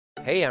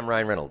Hey, I'm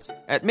Ryan Reynolds.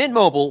 At Mint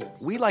Mobile,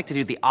 we like to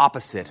do the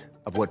opposite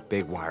of what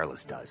Big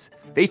Wireless does.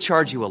 They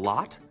charge you a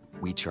lot,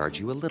 we charge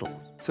you a little.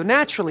 So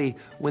naturally,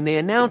 when they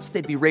announced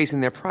they'd be raising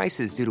their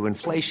prices due to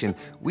inflation,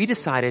 we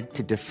decided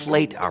to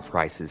deflate our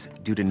prices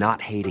due to not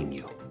hating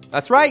you.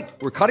 That's right.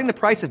 We're cutting the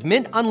price of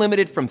Mint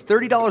Unlimited from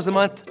 $30 a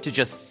month to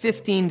just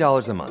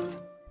 $15 a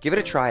month. Give it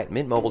a try at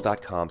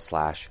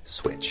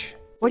mintmobile.com/switch.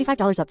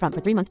 $45 up front for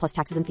 3 months plus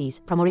taxes and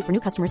fees. Promo rate for new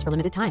customers for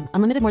limited time.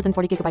 Unlimited more than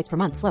 40 gigabytes per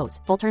month. Slows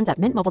full terms at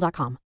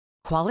mintmobile.com.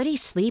 Quality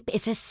sleep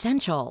is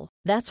essential.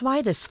 That's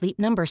why the Sleep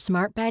Number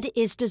Smart Bed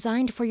is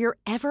designed for your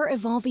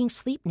ever-evolving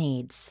sleep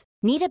needs.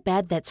 Need a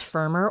bed that's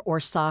firmer or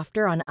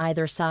softer on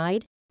either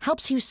side?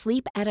 Helps you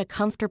sleep at a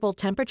comfortable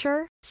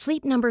temperature?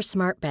 Sleep Number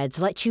Smart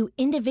Beds let you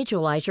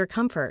individualize your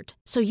comfort,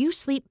 so you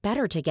sleep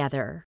better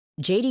together.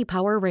 J.D.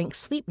 Power ranks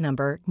Sleep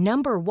Number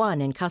number 1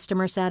 in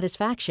customer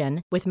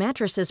satisfaction with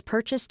mattresses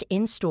purchased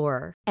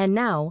in-store. And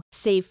now,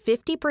 save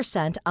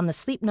 50% on the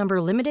Sleep Number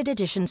Limited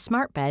Edition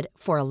Smart Bed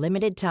for a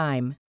limited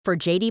time. For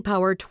J.D.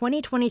 Power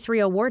 2023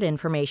 award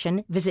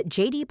information, visit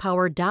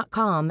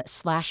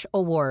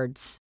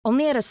jdpower.com/awards.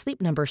 Only at a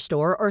Sleep Number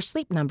store or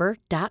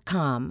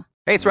sleepnumber.com.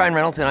 Hey, it's Ryan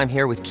Reynolds, and I'm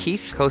here with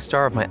Keith,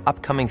 co-star of my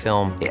upcoming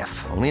film,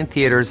 If, only in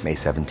theaters May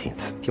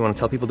 17th. Do you want to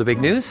tell people the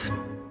big news?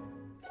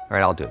 All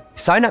right, I'll do it.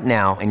 Sign up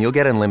now and you'll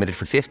get unlimited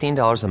for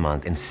 $15 a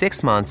month and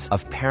 6 months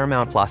of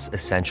Paramount Plus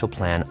Essential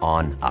Plan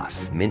on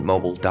us.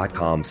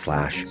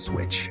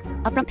 mintmobile.com/switch.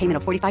 Upfront payment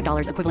of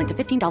 $45 equivalent to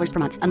 $15 per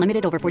month.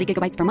 Unlimited over 40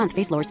 gigabytes per month.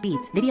 Face lower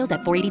speeds. Videos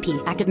at 480p.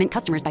 Active Mint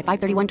customers by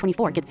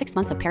 531.24 get 6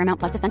 months of Paramount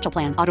Plus Essential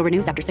Plan. Auto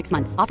renews after 6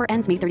 months. Offer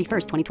ends May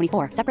 31st,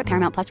 2024. Separate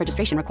Paramount Plus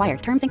registration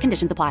required. Terms and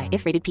conditions apply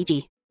if rated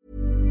PG.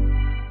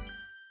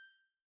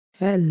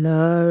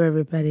 Hello,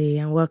 everybody,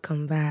 and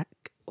welcome back.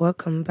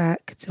 Welcome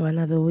back to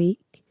another week.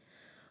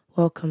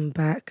 Welcome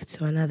back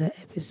to another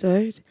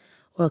episode.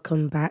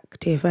 Welcome back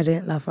to If I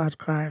Didn't Laugh, I'd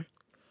Cry.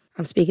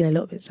 I'm speaking a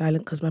little bit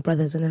silent because my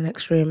brother's in the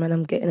next room and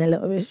I'm getting a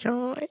little bit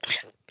shy.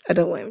 I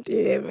don't want him to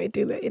hear me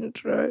do the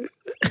intro.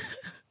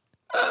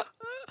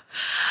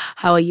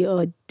 How are you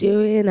all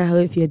doing? I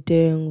hope you're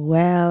doing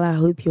well. I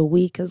hope your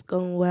week has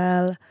gone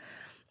well.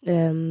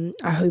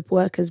 I hope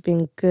work has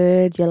been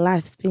good. Your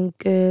life's been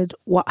good.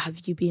 What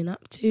have you been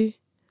up to?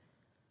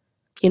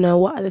 You know,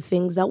 what are the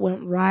things that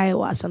went right?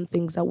 What are some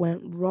things that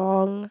went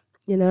wrong?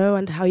 You know,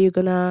 and how you're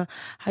gonna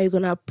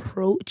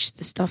approach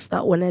the stuff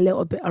that went a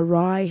little bit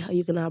awry? How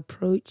you're gonna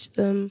approach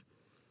them?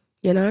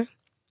 You know,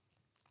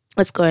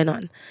 what's going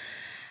on?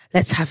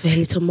 Let's have a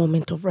little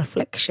moment of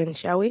reflection,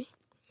 shall we?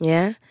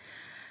 Yeah.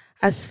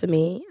 As for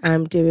me,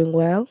 I'm doing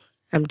well.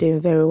 I'm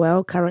doing very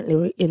well.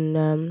 Currently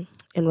in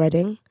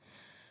Reading.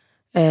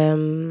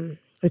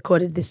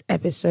 Recorded this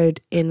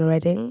episode in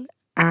Reading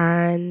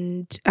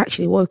and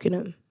actually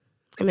Wokingham.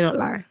 Let me not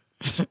lie.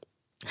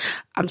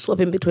 I'm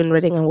swapping between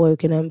Reading and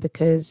Wokingham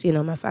because, you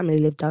know, my family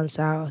lived down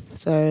south.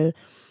 So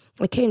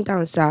I came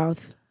down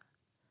south.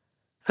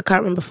 I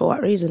can't remember for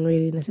what reason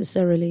really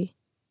necessarily.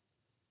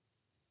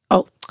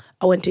 Oh,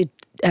 I went to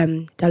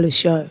Dalu's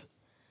show.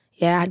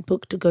 Yeah, I had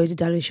booked to go to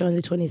Dalu's show on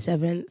the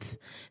 27th.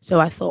 So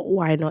I thought,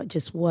 why not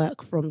just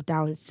work from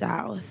down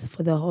south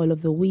for the whole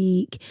of the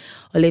week?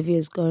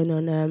 Olivia's going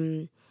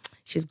on...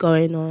 She's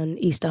going on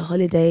Easter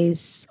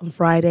holidays on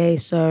Friday.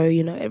 So,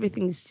 you know,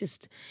 everything's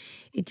just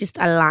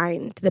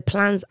aligned. The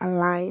plans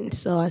aligned.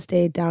 So I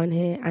stayed down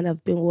here and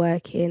I've been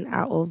working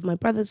out of my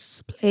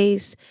brother's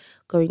place,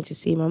 going to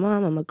see my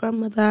mom and my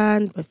grandmother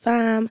and my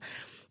fam.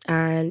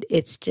 And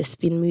it's just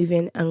been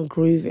moving and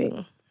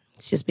grooving.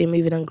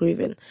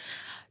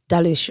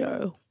 Dalu's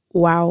show.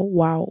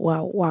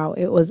 Wow.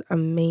 It was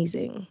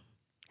amazing.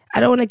 I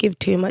don't want to give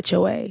too much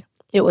away.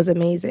 It was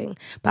amazing.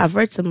 But I've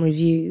read some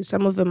reviews.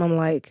 Some of them I'm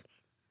like,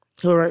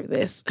 who wrote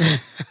this?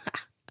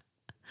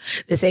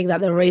 They're saying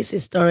that the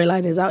racist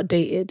storyline is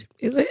outdated.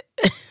 Is it?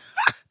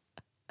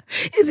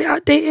 Is it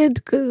outdated?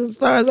 Because as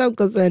far as I'm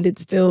concerned,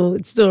 it's still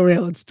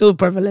real. It's still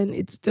prevalent.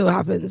 It still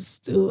happens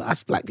to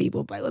us black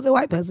people. But it was a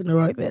white person who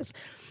wrote this.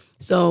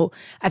 So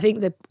I think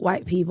the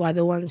white people are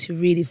the ones who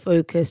really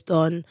focused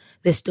on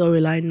the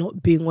storyline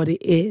not being what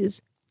it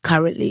is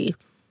currently,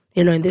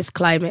 you know, in this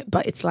climate.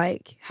 But it's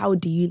like, how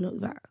do you know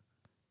that?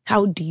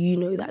 How do you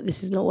know that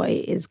this is not what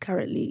it is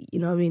currently? You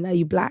know what I mean? Are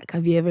you black?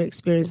 Have you ever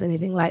experienced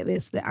anything like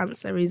this? The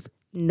answer is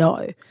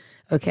no.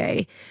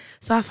 Okay.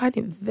 So I find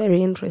it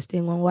very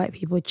interesting when white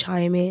people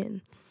chime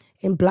in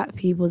black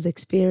people's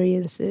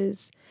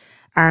experiences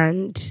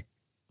and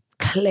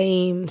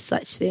claim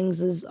such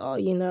things as, oh,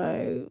 you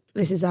know,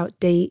 this is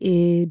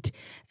outdated,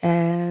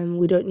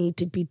 we don't need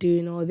to be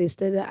doing all this.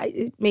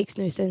 It makes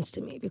no sense to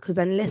me because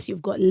unless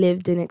you've got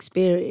lived in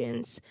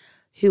experience,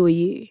 who are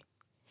you?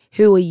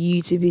 Who are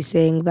you to be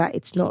saying that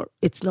it's not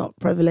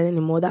prevalent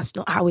anymore? That's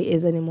not how it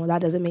is anymore.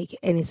 That doesn't make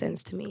any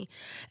sense to me.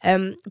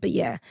 But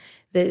yeah,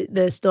 the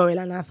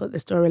storyline, I thought the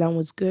storyline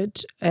was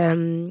good.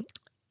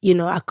 You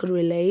know, I could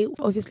relate.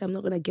 Obviously, I'm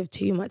not going to give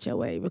too much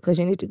away because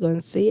you need to go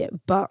and see it.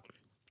 But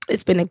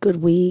it's been a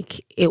good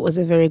week. It was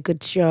a very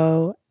good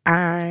show.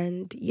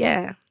 And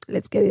yeah,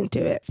 let's get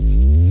into it.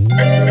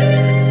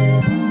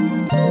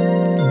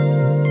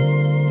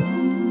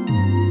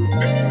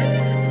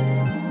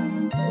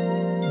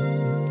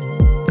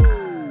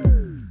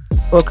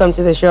 Welcome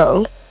to the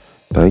show.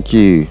 Thank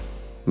you.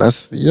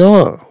 That's, you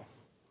know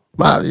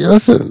what?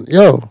 Listen,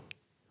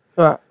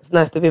 Right, it's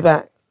nice to be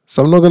back.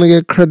 so I'm not going to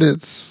get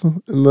credits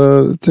in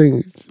the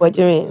thing. What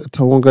do you mean?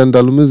 Tawanga and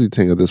Dalumuzi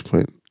thing at this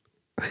point.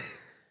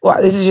 Wow,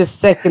 this is your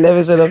second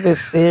episode of this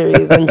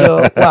series, and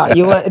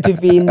you wanted to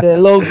be in the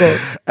logo.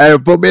 Hey,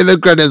 put me in the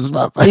credits,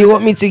 man. You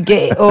want me to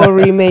get it all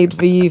remade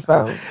for you,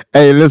 fam?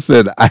 Hey,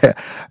 listen,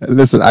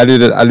 I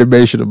did an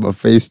animation of my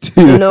face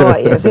too. You know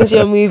what? Yeah, since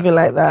you're moving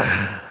like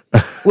that,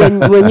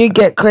 when you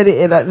get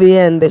credited at the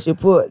end, they should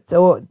put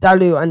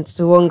Dalu and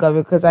Tuwonga,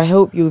 because I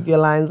help you with your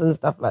lines and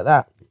stuff like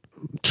that.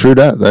 True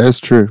that. That is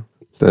true.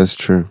 That's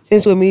true.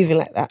 Since we're moving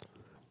like that,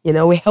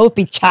 we help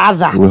each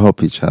other. We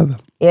help each other.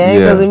 Yeah, it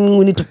doesn't mean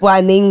we need to put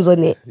our names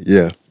on it.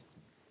 Yeah.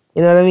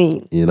 You know what I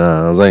mean? You know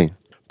what I'm saying?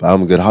 But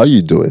I'm good. How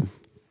you doing?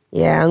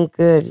 Yeah, I'm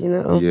good,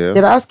 Yeah.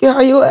 Did I ask you how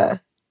you were?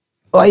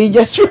 Or you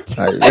just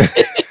replied? Did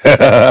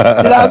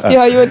I ask you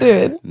how you were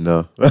doing?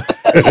 No.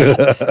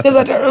 Because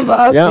I don't remember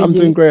asking you. Yeah, I'm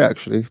doing great,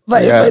 actually.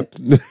 But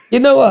you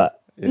know what?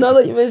 Yeah. Now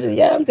that you mentioned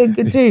it, I'm doing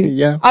good too.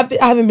 Yeah. I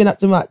haven't been up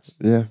to much.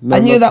 Yeah. I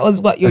knew that was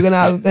what you were going to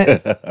ask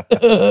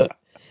next.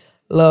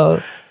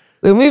 Lord.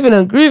 We're moving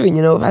and grooving,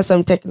 we've had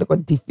some technical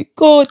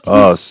difficulties.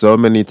 Oh, so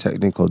many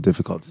technical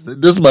difficulties.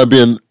 This might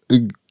be a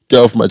get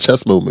off my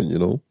chest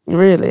moment,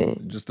 Really?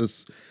 Just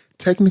this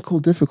technical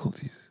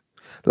difficulties.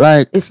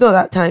 Like, it's not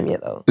that time yet,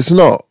 though. It's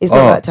not. It's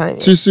not that time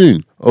yet. Too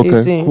soon. Okay,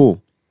 Too soon.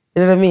 cool.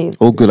 You know what I mean?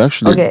 All good,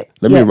 actually. Okay.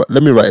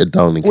 Let me write it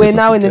down. We're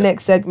now in the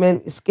next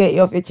segment. It's get you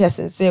off your chest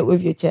and say it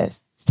with your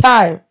chest. It's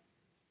time.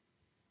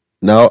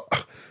 Now,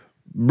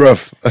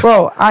 bruv.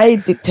 Bro, I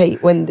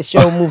dictate when the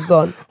show moves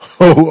on.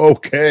 Oh,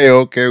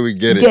 okay, we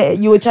get it. Yeah,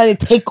 you were trying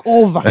to take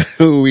over.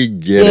 We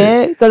get it.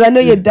 Yeah, because I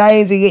know you're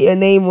dying to get your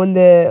name on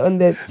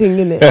the thing,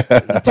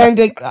 innit? Time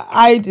to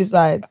I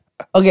decide.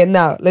 Okay,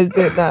 now let's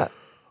do it now.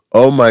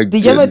 Oh my god.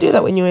 Did you ever do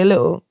that when you were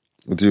little?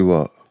 Do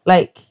what?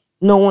 Like,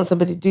 not want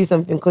somebody to do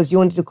something because you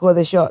wanted to call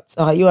the shots,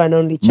 or you were an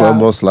only child?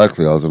 Most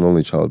likely I was an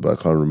only child, but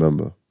I can't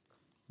remember.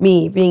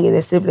 Me being in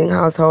a sibling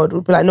household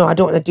would be like, no, I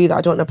don't want to do that.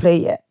 I don't want to play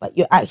yet. But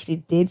you actually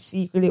did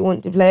secretly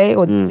want to play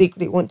or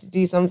secretly want to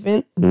do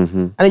something. Mm-hmm.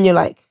 And then you're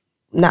like,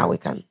 now we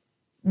can.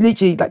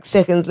 Literally like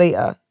seconds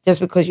later, just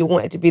because you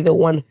wanted to be the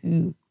one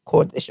who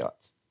called the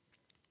shots.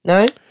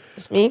 No?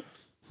 It's me?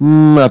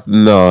 No,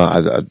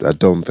 I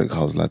don't think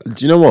I was like that.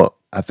 Do you know what?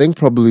 I think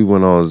probably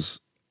when I was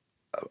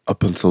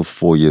up until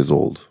 4 years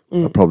old,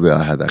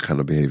 I had that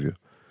kind of behavior.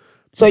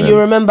 So you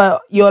remember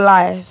your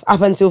life up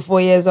until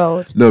 4 years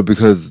old? No,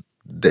 because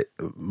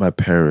my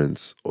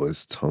parents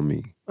always tell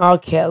me.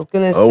 Okay, I was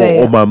going to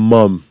say. Or my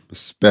mom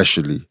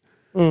especially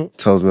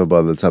tells me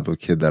about the type of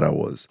kid that I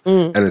was.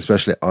 And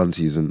especially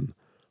aunties and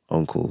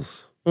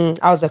uncles.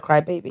 I was a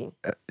crybaby.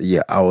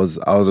 Yeah, I was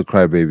a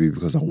crybaby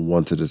because I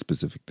wanted a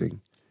specific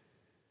thing.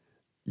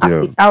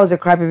 I was a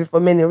crybaby for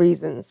many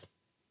reasons.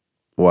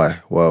 Why?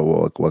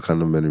 What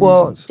kind of many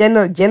reasons?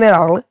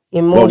 General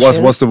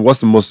emotions. What's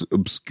the most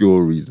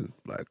obscure reason?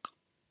 Like,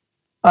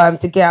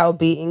 to get out of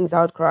beatings,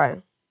 I would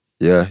cry.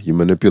 Yeah, you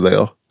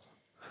manipulator.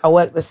 I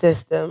worked the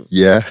system.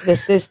 Yeah, the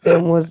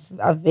system was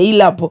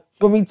available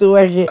for me to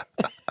work it.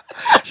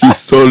 You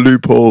saw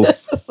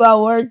loopholes, so I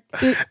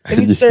worked it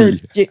and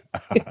searched it.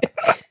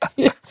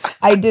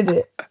 I did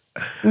it.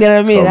 You know what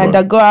I mean? And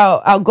I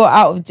got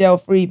out of jail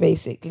free,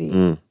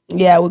 basically.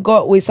 Yeah,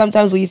 we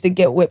sometimes we used to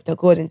get whipped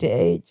according to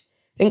age.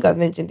 I think I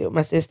mentioned it with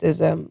my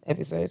sister's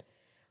episode.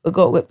 We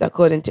got whipped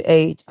according to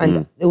age,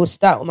 and it would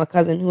start with my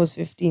cousin who was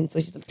 15. So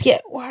she's like,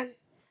 get one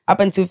up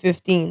until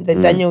 15.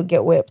 Then Daniel would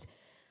get whipped.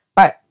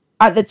 But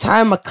at the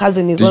time, my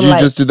cousin is Did you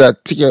just do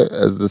that tick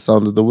as the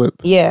sound of the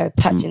whip? Yeah,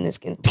 touching the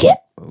skin. Tick.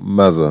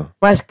 Mazza.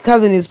 My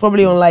cousin is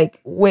probably on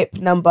like whip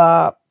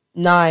number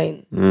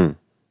 9.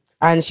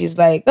 And she's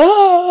like,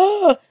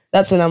 oh.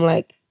 That's when I'm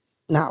like,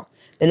 now.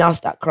 Then I'll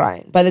start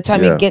crying. By the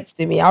time it gets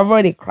to me, I've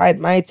already cried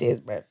my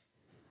tears, bro.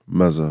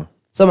 Mazza.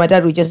 So my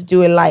dad would just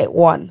do a light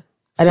 1.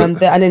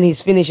 And and then he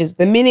finishes.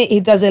 The minute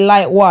he does a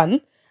light 1,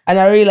 and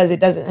I realize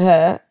it doesn't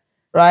hurt,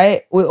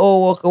 right? We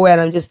all walk away,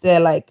 and I'm just there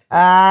like,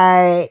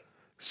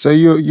 So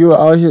you're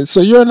out here.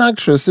 So you're an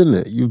actress, isn't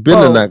it? You've been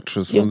an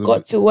actress. You've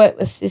got to work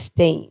the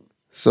system.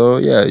 So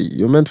yeah,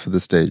 you're meant for the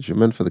stage. You're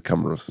meant for the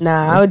cameras.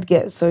 Nah, I would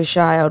get so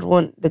shy. I would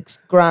want the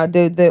ground,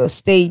 the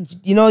stage.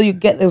 You know, you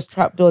get those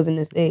trapdoors in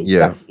the stage.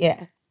 Yeah.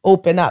 Yeah.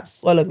 Open up.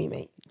 Swallow me,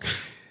 mate.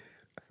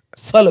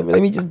 Swallow me.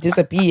 Let me just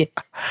disappear.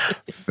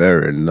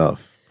 Fair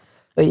enough.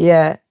 But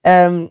yeah,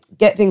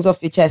 get things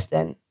off your chest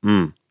then.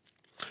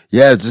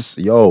 Yeah, just,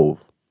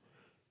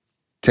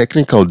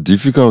 technical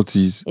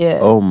difficulties. Yeah.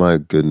 Oh my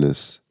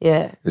goodness.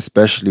 Yeah.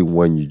 Especially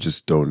when you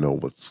just don't know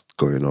what's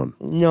going on.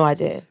 No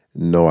idea.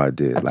 No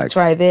idea. Like,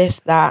 try this,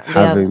 that.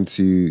 Having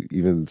to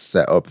even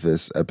set up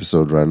this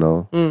episode right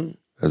now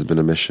has been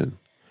a mission.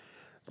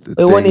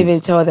 We won't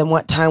even tell them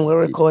what time we're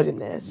recording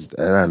this.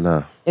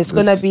 Nah. It's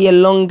going to be a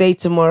long day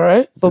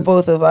tomorrow for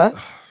both of us.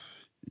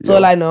 That's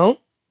all I know.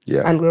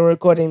 Yeah. And we're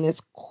recording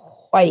this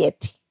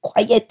quiet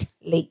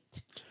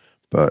late.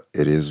 But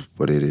it is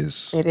what it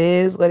is. It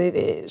is what it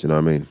is. Do you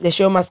know what I mean? The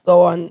show must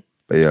go on.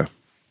 But yeah.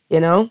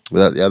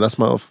 That's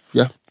my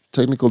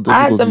technical difficulties.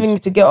 I had something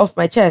to get off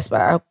my chest,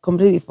 but I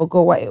completely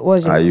forgot what it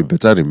was. You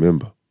better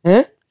remember.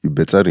 Huh? You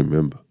better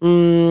remember.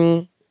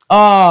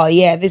 Oh,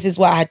 yeah, this is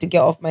what I had to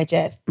get off my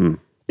chest.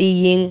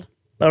 Being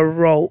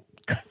broke.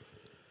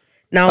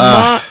 Now,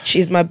 March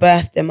is my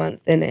birthday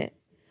month, innit?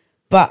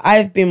 But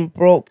I've been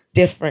broke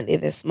differently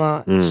this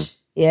March.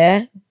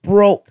 Yeah?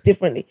 Broke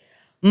differently.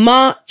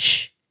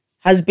 March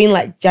has been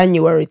like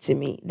January to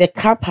me. The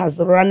cup has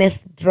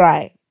runneth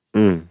dry.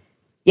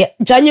 Yeah,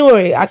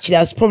 January, actually,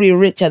 I was probably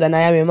richer than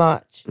I am in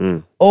March.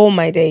 All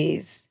my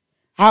days.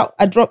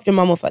 I dropped your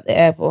mum off at the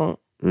airport.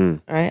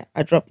 Right?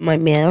 I dropped my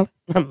mail,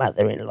 my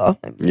mother-in-law.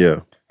 Yeah.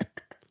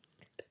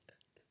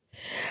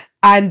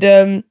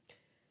 And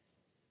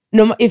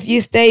no, if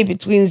you stay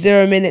between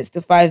 0 minutes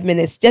to 5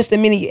 minutes, just the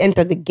minute you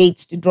enter the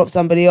gates to drop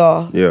somebody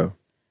off,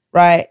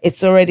 right,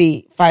 it's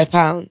already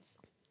 £5,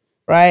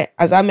 right?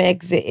 As I'm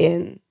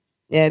exiting,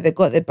 they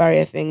got the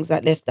barrier things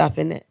that lift up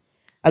in it.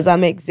 As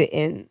I'm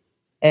exiting,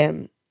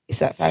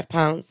 it's at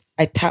 £5.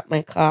 I tap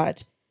my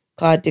card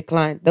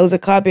declined. There was a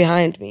car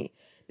behind me.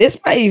 This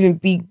might even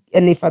be,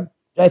 and if I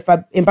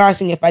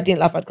embarrassing if I didn't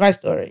laugh at Christ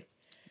story.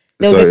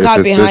 There was a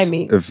car behind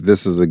me. If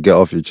this is a get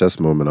off your chest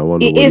moment, I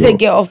wonder. It is a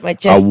get off my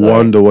chest. I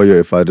wonder what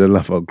if I didn't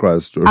laugh at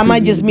Christ story. I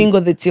might just mingle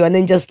the two and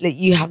then just let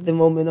you have the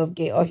moment of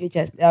get off your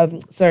chest.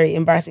 Sorry,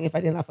 embarrassing if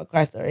I didn't laugh at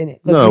Christ story, innit?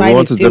 No, we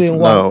want a different.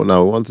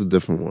 No, we want a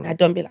different one. Nah,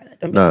 don't be like that.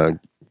 Don't be like that.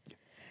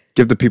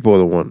 Give the people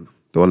the one.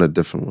 They want a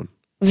different one.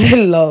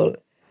 Lol.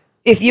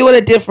 If you want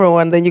a different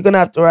one, then you're gonna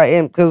have to write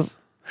in because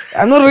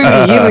I'm not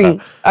really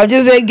hearing. I'm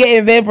just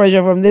getting vein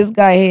pressure from this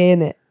guy here,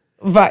 innit?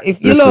 But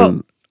if you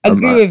don't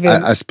agree with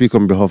him, I speak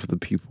on behalf of the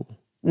people.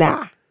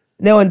 Nah,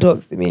 no one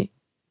talks to me.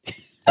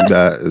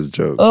 That is a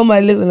joke. All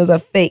my listeners are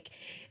fake.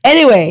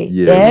 Anyway,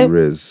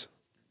 Riz.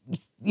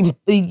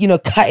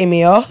 Cutting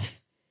me off.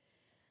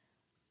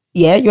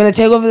 Yeah, you want to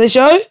take over the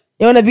show?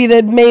 You want to be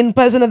the main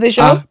person of the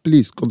show?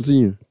 Please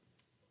continue.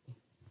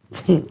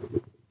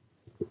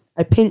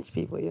 I pinch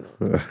people,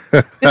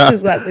 This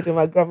is what I say to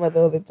my grandmother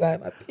all the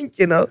time. I pinch,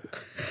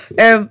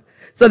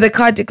 So the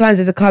card declines.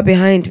 There's a car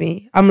behind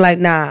me. I'm like,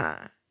 nah.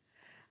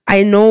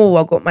 I know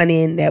I got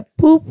money in there.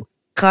 Poop.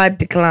 Card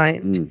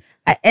declined.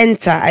 I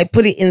enter. I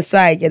put it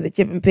inside. The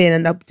chip and pin,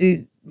 and I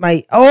do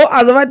my. Oh,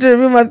 I was about to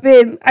remove my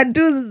pin. I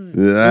do.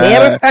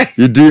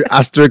 You do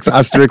asterisk.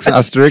 I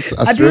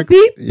do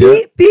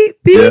beep.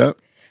 Yeah.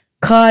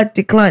 Card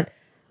declined.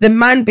 The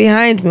man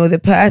behind me, or the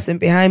person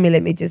behind me,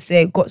 let me just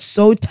say, got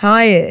so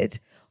tired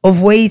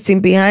of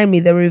waiting behind me.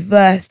 They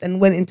reversed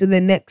and went into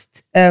the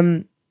next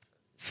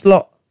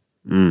slot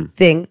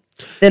thing.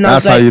 Then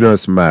that's how you know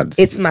it's mad.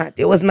 It's mad.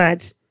 It was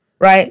mad,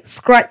 right?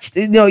 Scratched.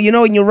 You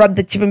know when you rub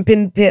the chip and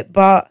pin pit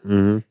bar,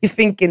 you're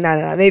thinking,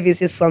 nah, maybe it's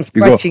just some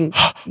scratching.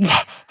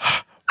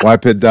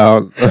 Wipe it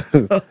down.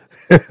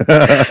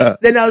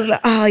 Then I was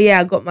like, oh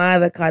yeah, I got my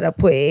other card. I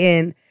put it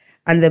in,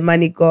 and the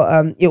money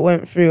got it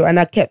went through. And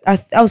I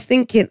was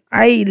thinking,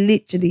 I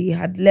literally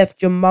had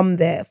left your mum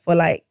there for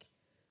like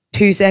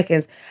 2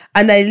 seconds,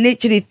 and I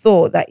literally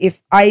thought that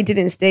if I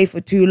didn't stay for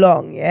too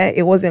long,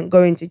 it wasn't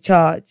going to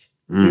charge.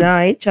 Nah,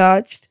 it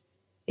charged.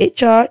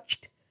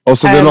 Oh,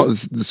 so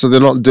they're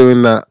not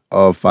doing that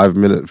 5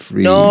 minute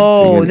free.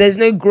 No, there's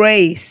no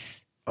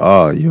grace.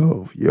 Oh,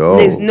 yo.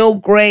 There's no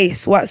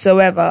grace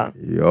whatsoever.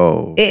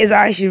 Yo. It is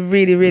actually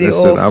really, really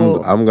Listen,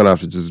 awful. I'm gonna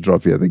have to just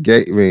drop you at the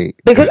gate,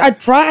 mate. Because I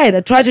tried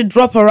to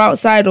drop her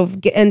outside of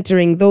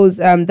entering those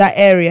that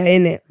area,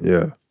 innit?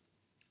 Yeah.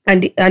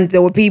 And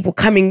there were people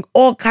coming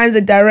all kinds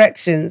of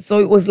directions. So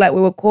it was like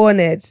we were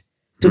cornered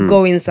to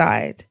go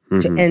inside,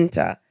 to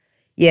enter.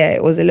 Yeah,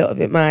 it was a little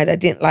bit mad. I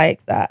didn't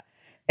like that.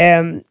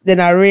 Then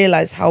I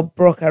realized how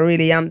broke I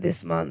really am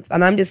this month.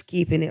 And I'm just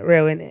keeping it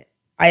real, innit?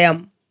 I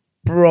am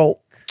broke.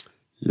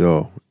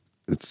 Yo,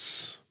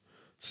 it's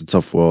a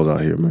tough world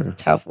out here, man.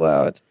 Tough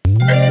world.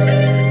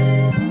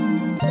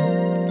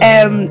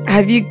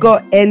 Have you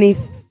got any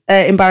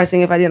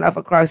embarrassing if I didn't have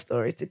a crowd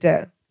stories to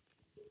tell?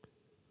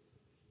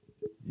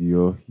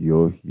 Yo.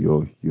 Do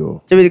you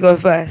want me to go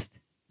first?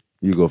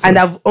 You go first. And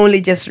I've only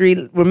just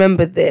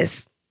remembered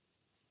this.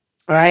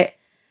 All right.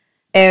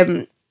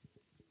 I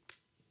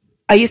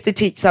used to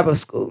teach Sabbath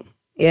school.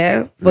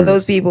 Yeah. For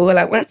those people who are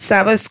like, what's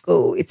Sabbath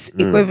school? It's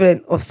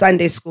equivalent of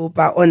Sunday school,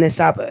 but on a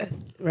Sabbath.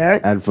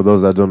 Right. And for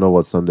those that don't know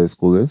what Sunday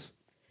school is,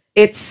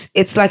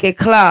 it's like a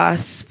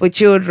class for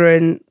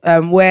children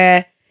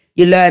where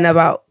you learn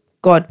about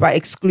God, but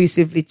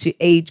exclusively to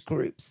age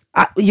groups.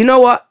 You know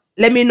what?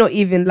 Let me not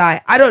even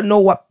lie. I don't know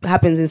what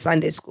happens in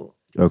Sunday school.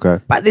 Okay.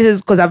 But this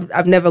is because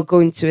I've never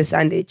gone to a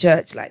Sunday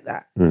church like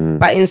that.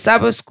 But in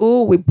Sabbath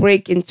school, we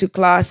break into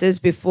classes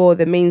before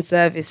the main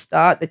service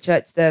start, the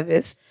church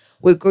service.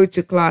 We go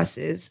to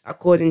classes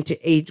according to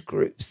age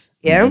groups.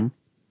 Yeah.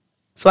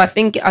 So I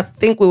think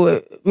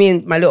me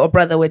and my little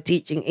brother were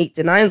teaching 8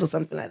 to 9s or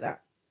something like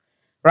that.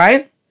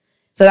 Right?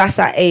 So that's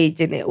that age,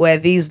 in it, where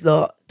these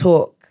lot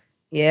talk.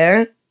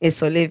 Yeah.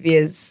 It's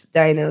Olivia's,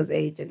 Dino's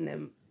age, and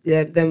them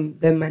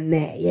man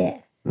there, yeah.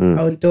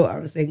 I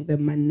was saying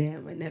them man there,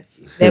 my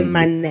nephew. Them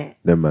man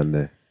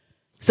there.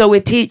 So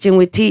we're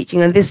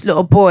teaching, and this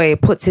little boy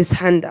puts his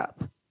hand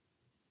up.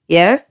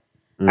 Yeah?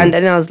 And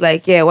then I was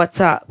like, yeah, what's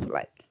up?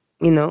 Like,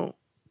 you know,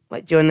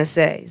 what do you want to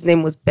say? His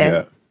name was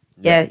Ben.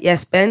 Yeah.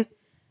 Yes, Ben.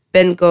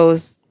 Ben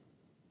goes,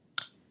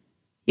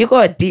 you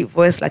got a deep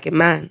voice like a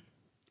man.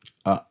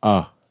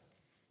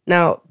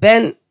 Now,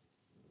 Ben,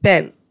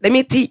 let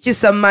me teach you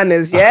some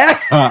manners, yeah?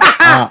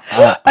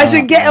 I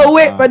should get a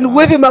whip and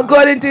whip him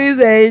according to his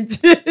age.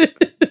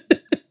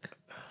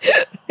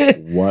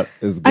 What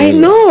is going on? I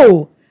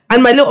know.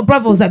 And my little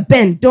brother was like,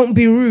 Ben, don't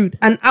be rude.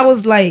 And I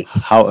was like...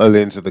 How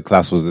early into the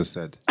class was this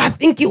said? I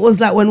think it was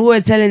like when we were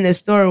telling the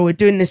story, we were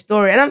doing the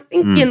story. And I'm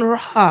thinking,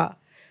 rah.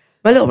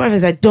 My little brother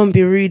was like, don't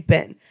be rude,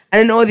 Ben. And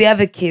then all the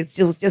other kids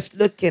was just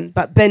looking.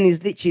 But Ben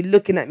is literally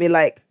looking at me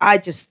like, I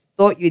just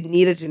thought you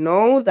needed to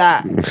know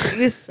that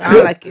you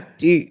sound like a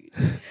dude.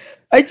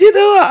 And you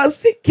know what? I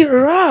was thinking,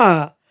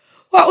 rah.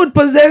 What would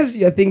possess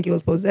you? I think he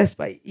was possessed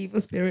by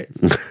evil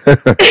spirits.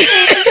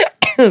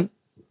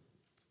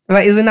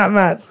 Like, isn't that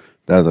mad?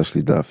 That's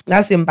actually daft.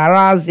 That's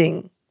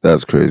embarrassing.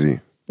 That's crazy.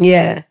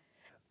 Yeah.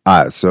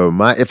 All right, so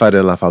my if I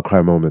didn't laugh, I'll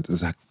cry moment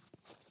is like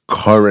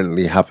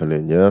currently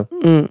happening, yeah?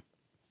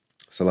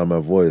 So like my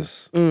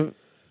voice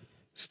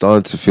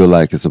starting to feel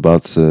like it's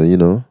about to, you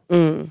know,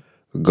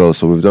 go.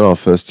 So we've done our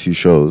first 2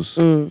 shows.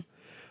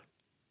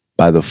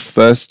 By the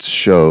first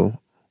show,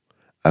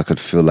 I could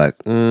feel like,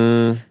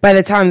 By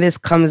the time this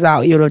comes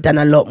out, you'll have done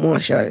a lot more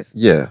shows.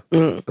 yeah,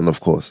 and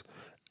of course.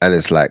 And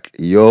it's like,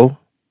 yo,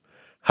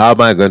 how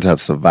am I going to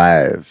have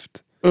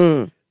survived?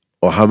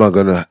 Or how am I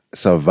going to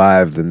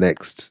survive the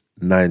next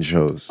 9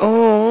 shows?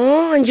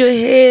 Oh, and you're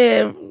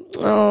here.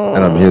 Oh,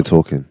 And I'm here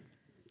talking.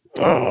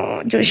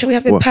 oh, shall we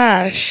have a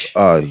pash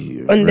Oh,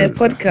 on the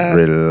podcast?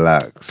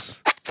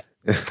 Relax.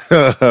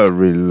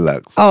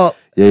 Relax. Oh,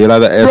 Yeah, you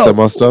like the ASMR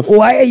bro, stuff?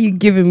 why are you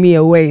giving me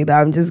away that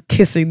I'm just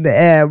kissing the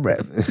air, bro?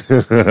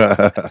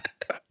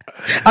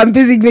 I'm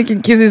busy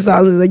making kissing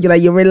sounds and you're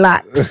like, you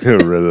relax.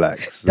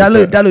 Relax.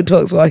 Dalu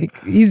talks well.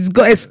 He's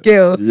got a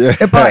skill,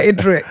 a party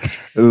trick.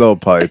 A little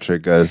party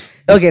trick, guys.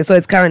 Okay, so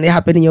it's currently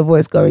happening. Your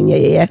voice going,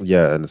 yeah.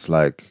 Yeah, and it's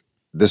like,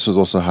 this was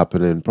also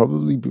happening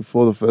probably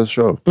before the first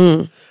show.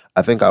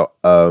 I think I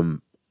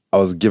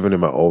was giving it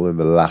my all in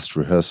the last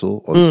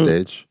rehearsal on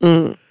stage.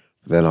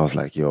 Then I was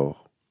like, yo,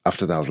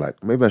 after that I was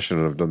like, maybe I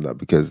shouldn't have done that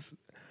because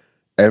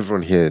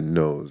everyone here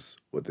knows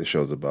what the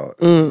show's about.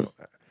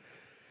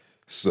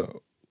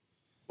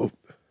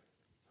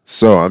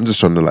 So I'm just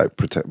trying to like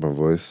protect my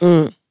voice.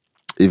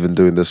 Even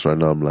doing this right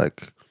now, I'm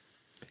like,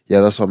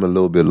 yeah, that's why I'm a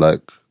little bit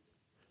like,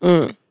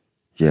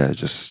 yeah,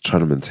 just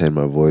trying to maintain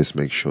my voice,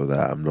 make sure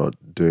that I'm not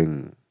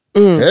doing,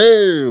 like,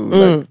 you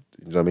know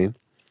what I mean?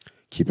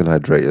 Keeping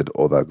hydrated,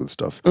 all that good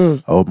stuff.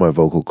 I hope my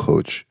vocal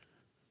coach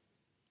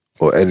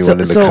or anyone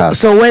in the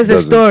cast. So where's the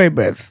doesn't. story,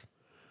 bruv?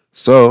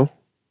 So,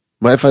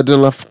 my if I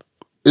didn't laugh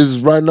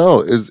is right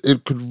now, is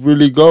it could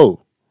really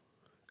go.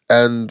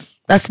 And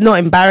That's not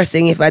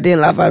embarrassing. If I didn't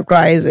laugh, I'd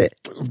cry, is it?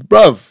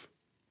 bruv,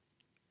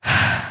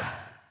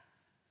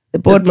 The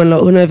boardman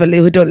lot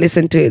who don't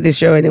listen to this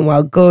show anymore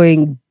are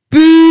going,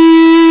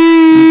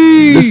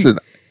 boo! listen,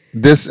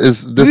 this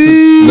is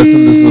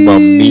about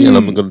me, and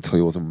I'm gonna tell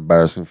you what's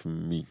embarrassing for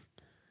me.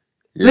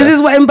 Yeah. This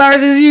is what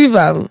embarrasses you,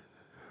 fam.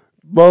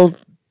 Well,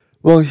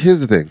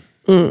 here's the thing.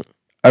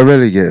 I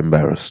rarely get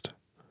embarrassed.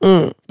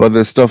 But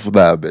there's stuff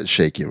that are a bit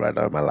shaky right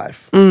now in my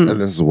life.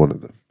 And this is one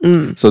of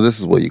them. So this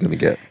is what you're going to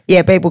get.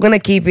 Yeah, babe, we're going to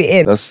keep it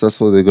in. That's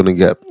what they're going to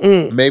get.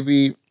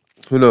 Maybe,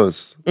 who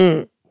knows?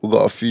 We've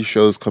got a few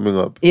shows coming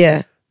up.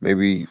 Yeah.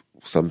 Maybe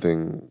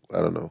something, I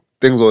don't know.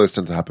 Things always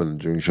tend to happen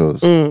during shows.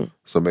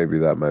 So maybe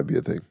that might be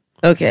a thing.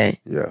 Okay.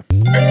 Yeah.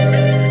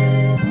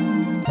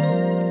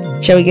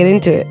 Shall we get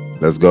into it?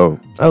 Let's go.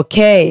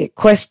 Okay,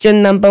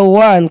 question number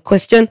 1.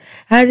 Tell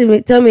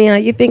me how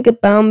you think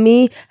about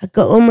me. I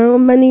got all my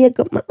own money, I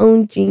got my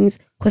own jeans.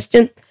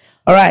 Question.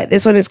 All right,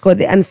 this one is called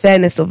The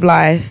Unfairness of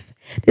Life.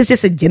 This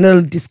is just a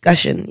general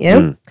discussion,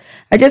 yeah?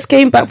 I just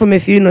came back from a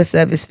funeral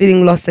service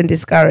feeling lost and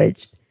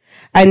discouraged.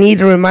 I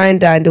need a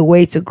reminder and a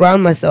way to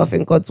ground myself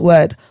in God's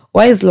word.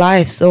 Why is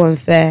life so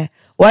unfair?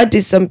 Why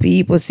do some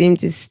people seem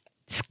to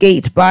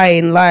skate by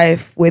in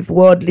life with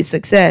worldly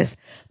success,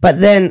 but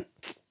then...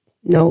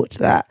 Note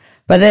that.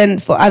 But then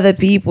for other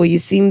people, you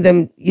see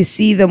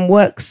them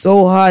work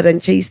so hard and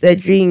chase their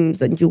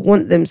dreams, and you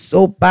want them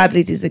so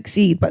badly to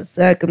succeed, but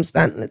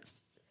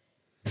circumstances,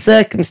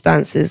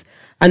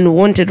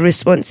 unwanted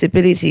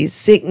responsibilities,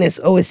 sickness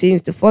always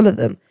seems to follow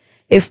them.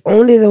 If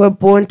only they were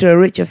born to a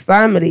richer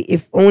family,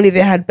 if only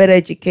they had better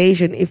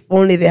education, if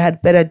only they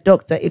had better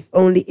doctor, if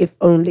only.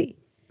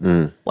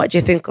 What do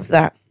you think of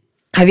that?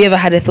 Have you ever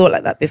had a thought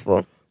like that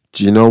before?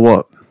 Do you know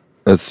what?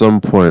 At some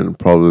point,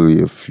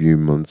 probably a few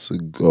months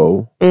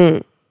ago,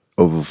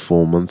 over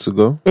 4 months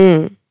ago,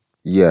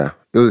 yeah,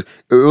 it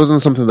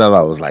wasn't something that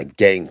was like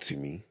getting to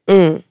me,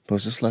 but I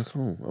was just like,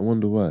 oh, I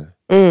wonder why,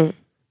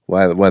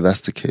 why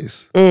that's the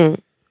case. But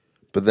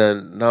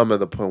then now I'm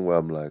at the point where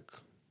I'm like,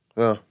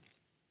 well,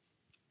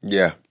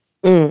 yeah.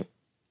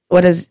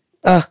 What does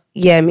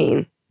yeah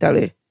mean,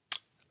 Dalu?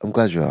 I'm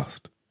glad you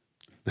asked.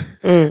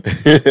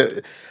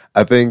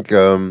 I think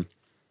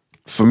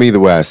for me, the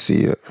way I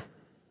see it,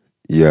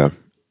 yeah.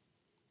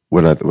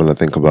 When I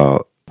think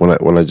about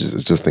when I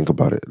just think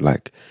about it,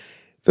 like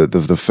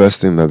the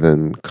first thing that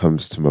then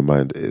comes to my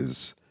mind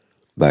is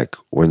like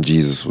when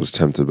Jesus was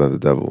tempted by the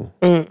devil.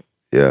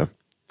 Yeah,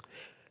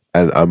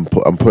 and I'm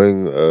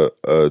putting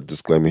a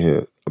disclaimer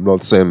here. I'm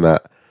not saying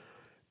that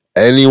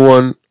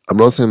anyone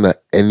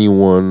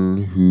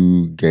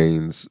who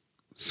gains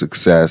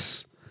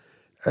success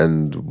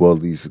and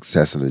worldly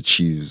success and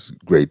achieves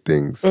great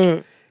things,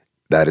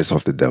 that is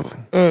of the devil.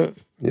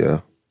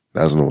 Yeah,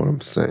 that's not what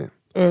I'm saying.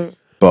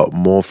 But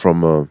more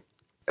from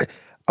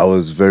I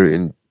was very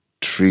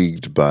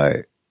intrigued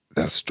by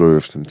that story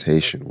of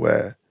temptation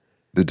where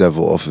the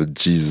devil offered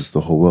Jesus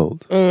the whole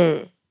world.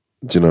 Do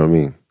you know what I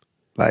mean?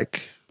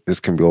 Like, this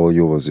can be all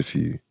yours if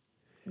you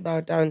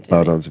Bow down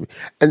to me.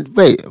 And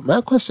wait,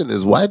 my question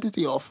is, why did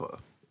he offer?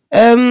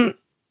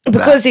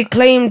 Because he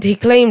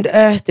claimed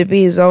earth to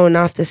be his own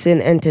after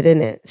sin entered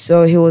in it.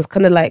 So he was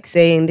kind of like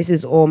saying, this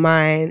is all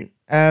mine.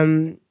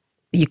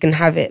 You can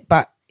have it.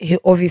 But he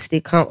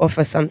obviously can't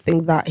offer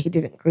something that he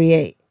didn't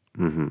create.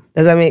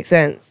 Does that make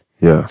sense?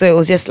 Yeah. So it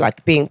was just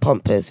like being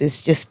pompous.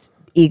 It's just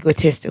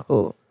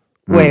egotistical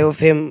way of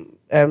him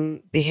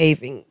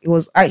behaving. He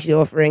was actually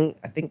offering,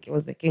 I think it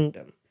was the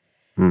kingdom.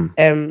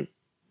 And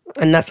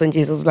that's when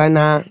Jesus was like,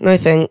 nah, no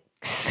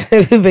thanks.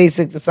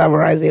 Basically, to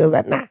summarize it, he was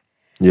like, nah.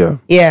 Yeah.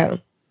 Yeah.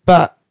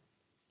 But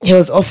he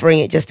was offering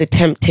it just to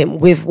tempt him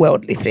with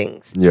worldly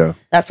things. Yeah.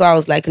 That's why I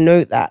was like,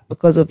 note that,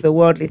 because of the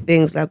worldly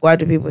things. Like, why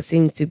do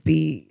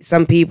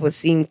some people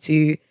seem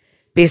to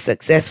be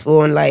successful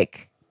on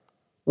like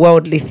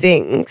worldly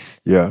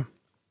things? Yeah.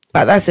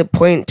 But that's a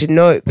point to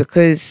note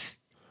because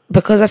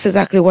that's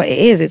exactly what it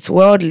is. It's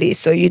worldly.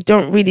 So you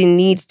don't really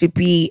need to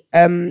be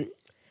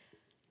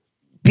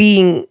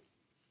being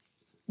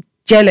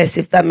jealous,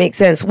 if that makes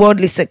sense.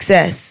 Worldly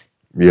success.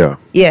 Yeah.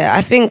 Yeah,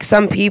 I think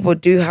some people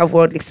do have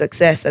worldly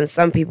success and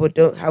some people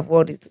don't have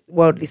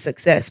worldly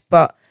success.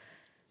 But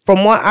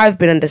from what I've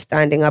been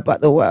understanding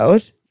about the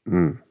world,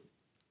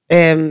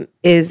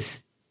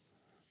 is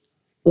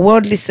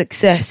worldly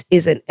success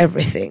isn't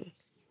everything.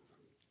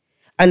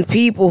 And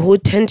people who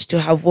tend to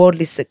have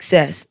worldly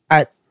success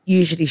are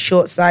usually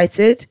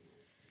short-sighted.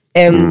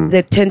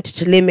 They tend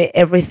to limit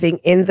everything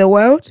in the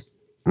world,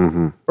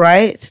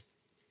 right?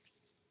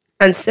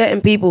 And certain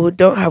people who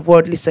don't have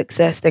worldly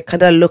success, they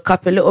kind of look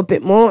up a little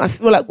bit more. I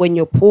feel like when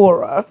you're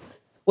poorer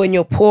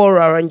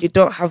and you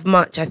don't have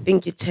much, I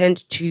think you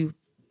tend to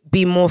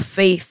be more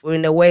faithful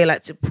in a way,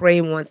 like to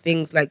pray more and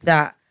things like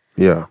that.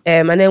 Yeah.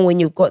 And then when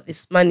you've got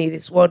this money,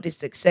 this worldly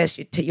success,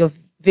 your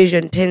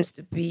vision tends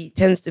to be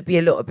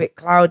a little bit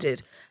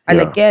clouded.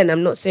 And again,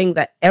 I'm not saying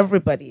that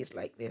everybody is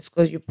like this,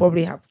 because you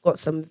probably have got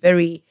some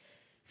very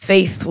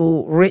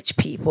faithful, rich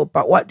people,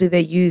 but what do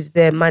they use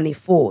their money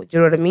for? Do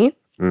you know what I mean?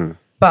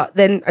 But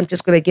then I'm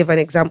just going to give an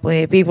example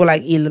here. People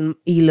like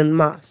Elon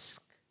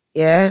Musk,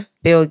 yeah,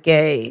 Bill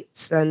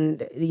Gates,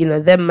 and,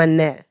 them and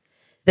there.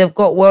 They've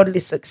got worldly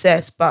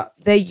success, but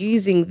they're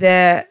using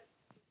their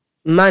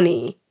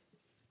money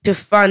to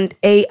fund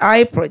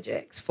AI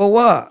projects. For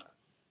what?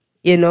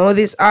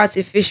 This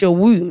artificial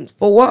womb.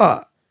 For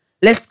what?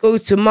 Let's go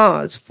to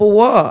Mars. For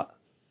what?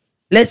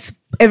 Let's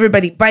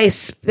everybody buy a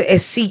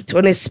seat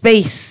on a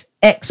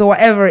SpaceX or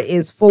whatever it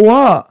is. For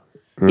what?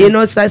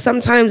 It's like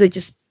sometimes they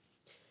just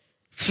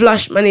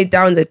flush money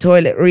down the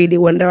toilet, really,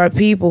 when there are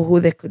people who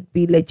they could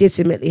be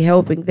legitimately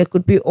helping. They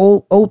could be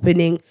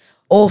opening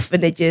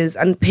orphanages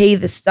and pay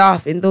the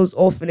staff in those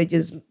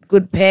orphanages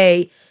good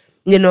pay,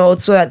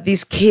 so that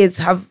these kids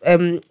have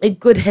a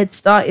good head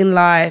start in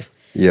life.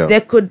 Yeah.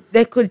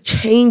 They could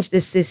change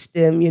the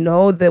system,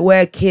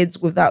 where kids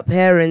without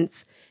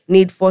parents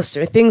need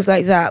foster, things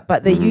like that.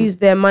 But they use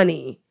their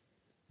money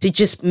to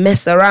just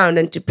mess around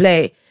and to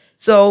play.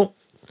 So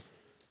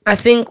I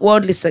think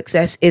worldly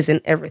success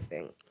isn't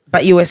everything.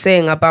 But you were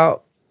saying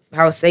about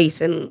how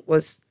Satan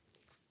was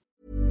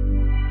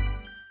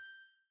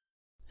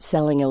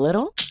selling a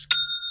little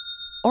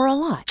or a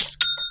lot?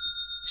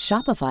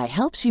 Shopify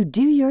helps you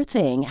do your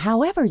thing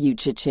however you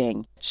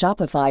cha-ching.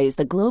 Shopify is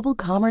the global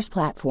commerce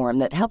platform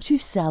that helps you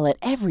sell at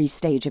every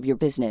stage of your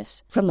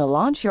business. From the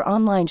launch your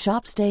online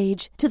shop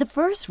stage to the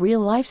first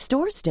real-life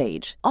store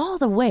stage, all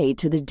the way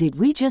to the did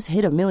we just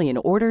hit a million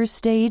orders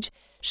stage.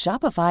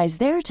 Shopify is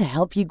there to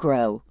help you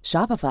grow.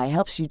 Shopify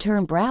helps you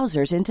turn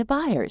browsers into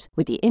buyers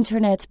with the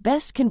internet's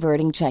best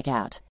converting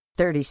checkout.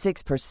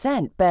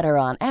 36% better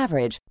on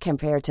average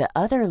compared to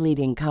other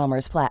leading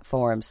commerce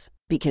platforms.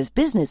 Because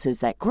businesses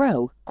that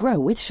grow, grow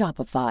with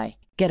Shopify.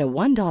 Get a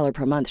 $1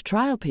 per month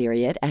trial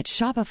period at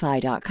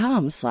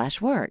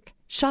shopify.com/work.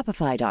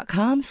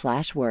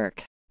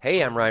 Shopify.com/work.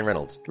 Hey, I'm Ryan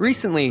Reynolds.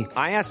 Recently,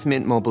 I asked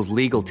Mint Mobile's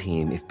legal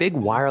team if big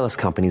wireless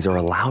companies are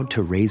allowed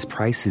to raise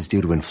prices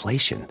due to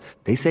inflation.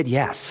 They said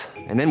yes.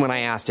 And then when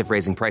I asked if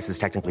raising prices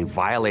technically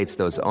violates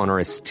those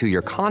onerous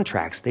 2-year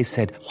contracts, they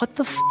said, "What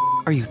the f***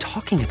 are you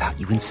talking about,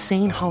 you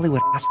insane Hollywood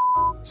ass f-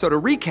 So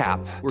to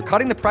recap, we're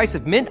cutting the price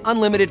of Mint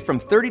Unlimited from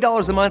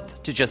 $30 a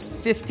month to just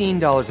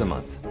 $15 a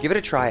month. Give it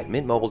a try at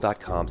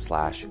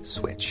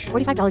mintmobile.com/switch.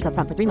 $45 up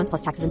front for 3 months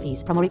plus taxes and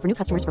fees. Promo rate for new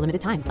customers for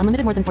limited time.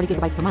 Unlimited more than 40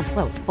 gigabytes per month.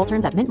 Slows full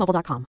terms at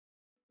mintmobile.com.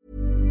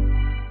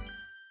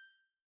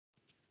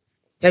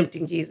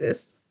 Tempting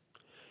Jesus.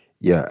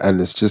 Yeah, and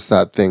it's just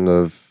that thing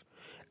of,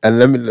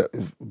 and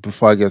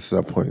before I get to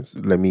that point,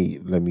 let me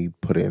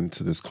put it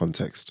into this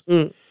context.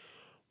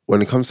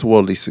 When it comes to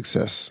worldly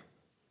success,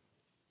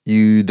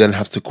 you then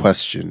have to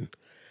question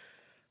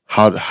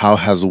how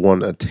has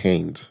one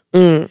attained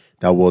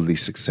that worldly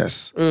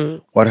success?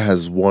 What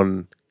has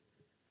one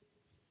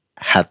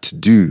had to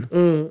do?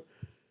 Do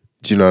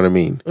you know what I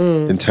mean?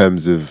 In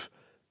terms of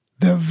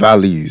their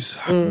values,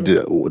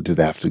 did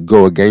they have to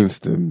go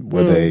against them?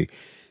 Were they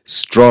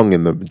strong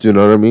in them? Do you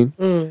know what I mean?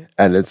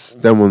 And it's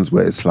them ones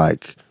where it's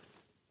like,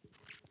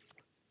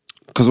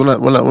 because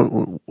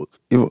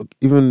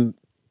even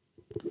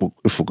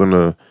if we're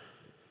gonna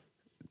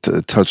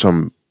touch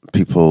on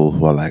people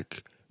who are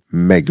like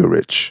mega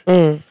rich,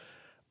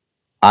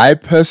 I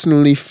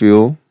personally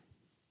feel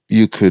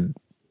you could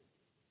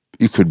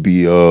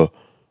be a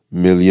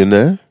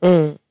millionaire,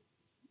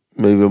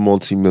 maybe a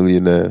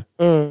multi-millionaire,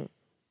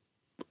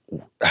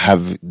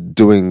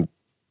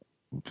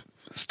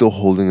 still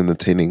holding and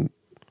attaining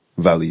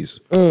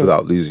values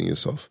without losing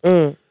yourself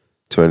to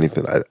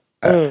anything.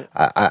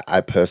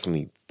 I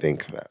personally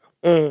think that.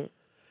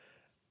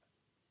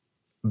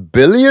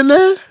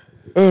 Billionaire?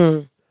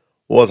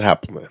 What's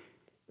happening?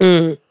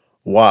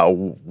 Wow,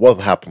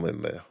 what's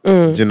happening there?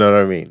 Do you know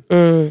what I mean?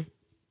 And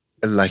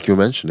like you're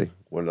mentioning,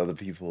 when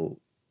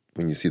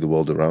you see the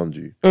world around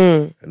you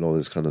and all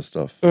this kind of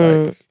stuff,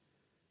 like,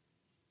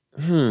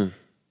 Shall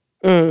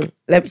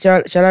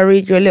I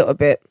read you a little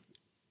bit?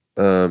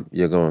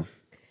 Yeah, go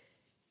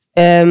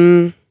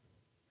on.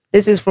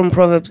 This is from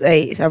Proverbs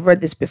 8. I've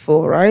read this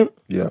before, right?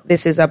 Yeah.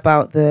 This is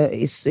about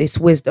it's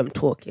wisdom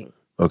talking.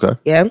 Okay.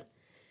 Yeah.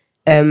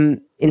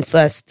 In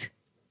first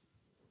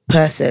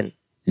person.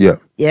 Yeah.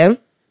 Yeah.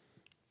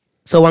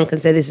 So one can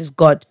say this is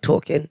God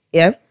talking.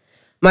 Yeah.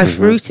 My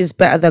fruit is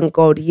better than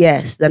gold,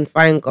 yes, than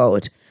fine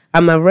gold,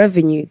 and my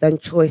revenue than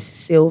choice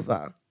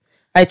silver.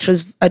 I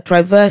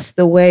traverse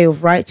the way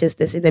of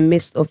righteousness in the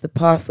midst of the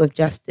path of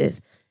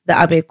justice, that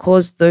I may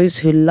cause those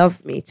who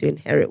love me to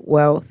inherit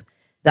wealth,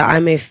 that I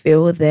may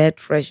fill their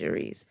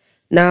treasuries.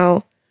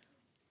 Now,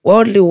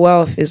 worldly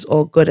wealth is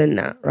all good and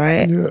that,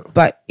 right? Yeah.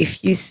 But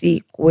if you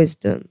seek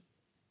wisdom,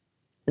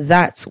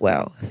 that's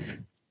wealth.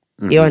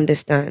 You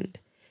understand?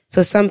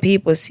 So some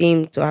people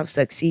seem to have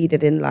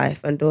succeeded in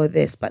life and all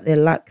this, but they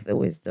lack the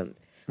wisdom.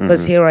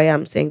 Because here I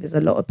am saying there's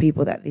a lot of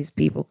people that these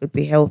people could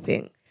be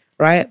helping,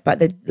 right? But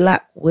they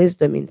lack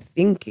wisdom in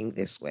thinking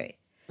this way.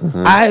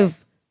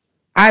 I've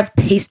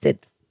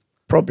tasted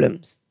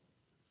problems.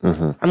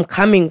 I'm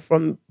coming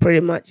from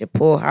pretty much a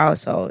poor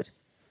household,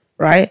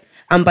 right?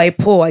 And by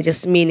poor, I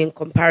just mean in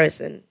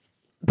comparison.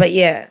 But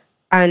yeah,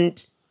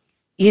 and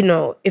you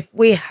know, if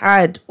we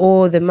had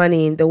all the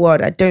money in the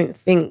world, I don't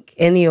think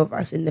any of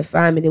us in the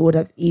family would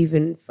have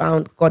even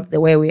found God the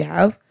way we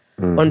have,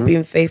 on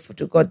being faithful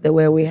to God the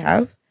way we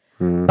have.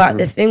 But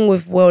the thing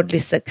with worldly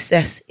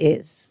success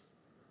is,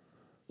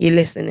 you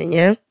listening,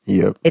 yeah?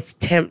 Yep. It's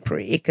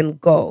temporary. It can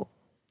go.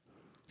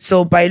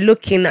 So by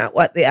looking at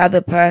what the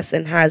other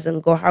person has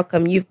and go, how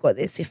come you've got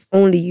this? If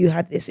only you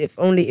had this. If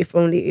only.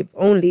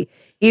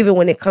 Even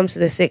when it comes to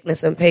the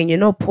sickness and pain, you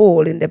know,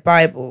 Paul in the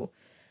Bible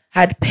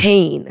had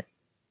pain,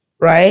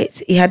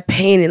 right? He had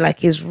pain in like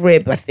his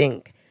rib, I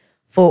think,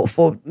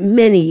 for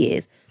many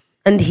years.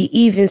 And he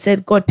even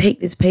said, God, take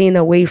this pain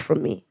away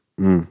from me.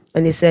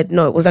 And he said,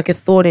 no, it was like a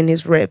thorn in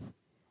his rib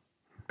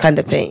kind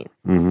of pain.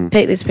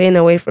 Take this pain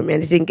away from me.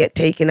 And it didn't get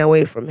taken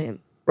away from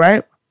him,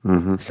 right?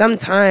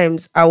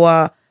 Sometimes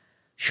our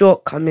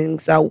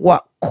shortcomings are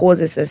what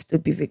causes us to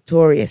be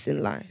victorious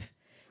in life.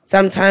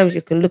 Sometimes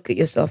you can look at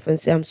yourself and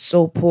say, I'm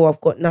so poor,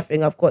 I've got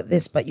nothing, I've got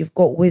this, but you've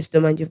got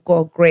wisdom and you've got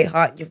a great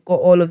heart, you've got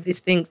all of these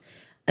things.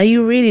 Are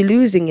you really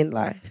losing in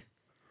life?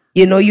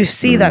 You know, you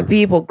see that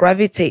people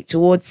gravitate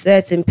towards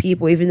certain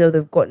people even though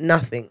they've got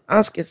nothing.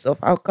 Ask yourself,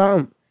 how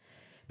come?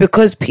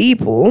 Because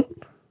people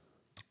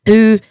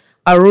who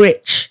are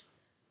rich,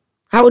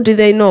 how do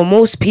they know?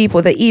 Most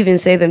people, they even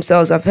say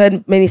themselves, I've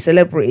heard many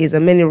celebrities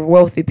and many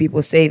wealthy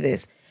people say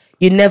this,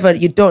 you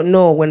don't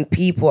know when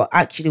people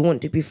actually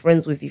want to be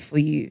friends with you for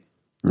you,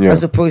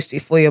 as opposed to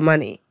for your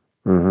money,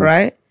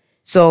 right?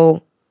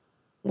 So,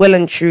 well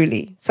and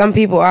truly, some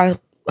people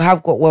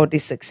have got worldly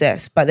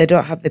success, but they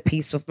don't have the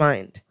peace of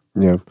mind.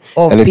 Yeah.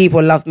 Or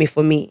people love me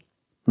for me.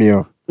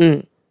 Yeah.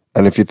 And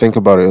if you think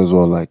about it as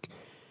well, like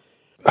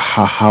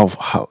how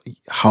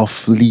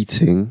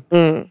fleeting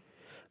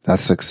that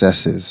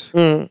success is.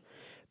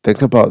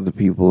 Think about the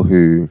people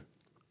who,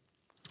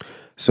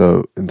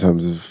 so in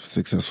terms of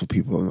successful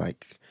people,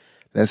 like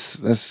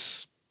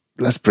let's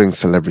bring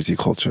celebrity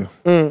culture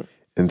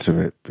into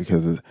it,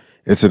 because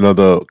it's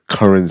another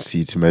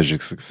currency to measure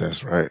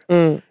success, right?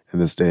 In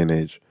this day and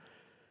age.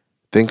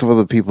 Think of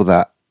other people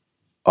that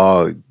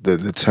are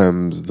the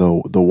terms,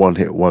 the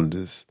one-hit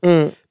wonders.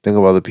 think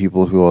about the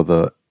people who are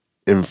the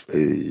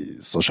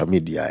social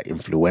media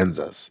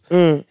influencers.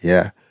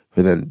 Yeah,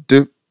 who then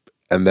do,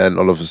 and then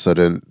all of a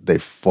sudden they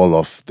fall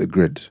off the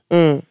grid,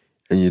 and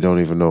you don't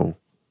even know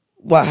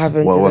What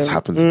happened? what's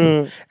happened to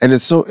them. And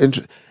it's so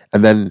interesting.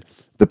 And then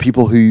the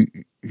people who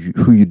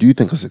you do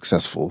think are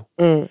successful,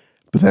 but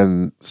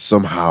then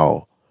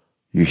somehow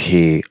you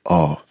hear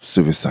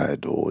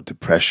suicide or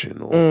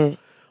depression or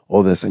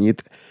all this, and you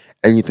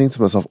think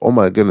to myself, oh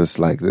my goodness,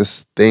 like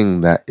this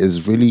thing that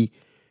is really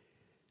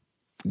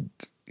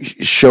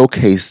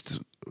showcased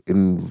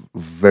in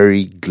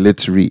very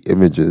glittery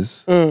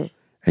images, and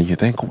you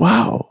think,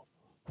 wow,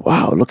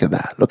 look at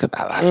that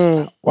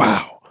lifestyle,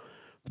 wow.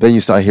 Then you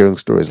start hearing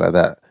stories like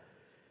that.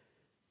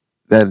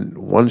 Then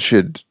one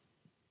should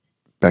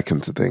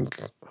beckon to think,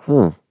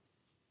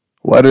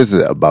 what is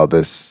it about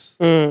this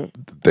thing?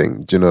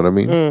 Do you know what I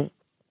mean?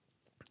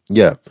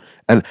 Yeah.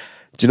 And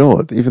do you know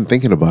what? Even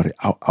thinking about it,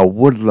 I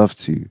would love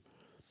to,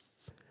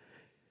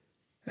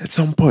 at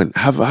some point,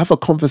 have a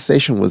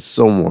conversation with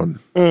someone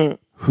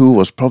who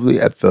was probably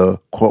at the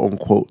quote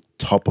unquote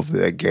top of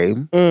their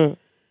game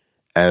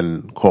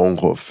and quote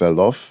unquote fell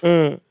off,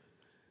 and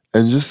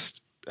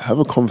just have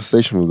a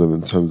conversation with them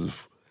in terms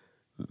of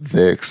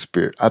their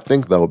experience. I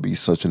think that would be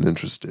such an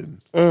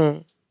interesting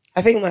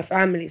I think my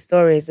family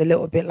story is a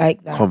little bit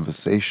like that.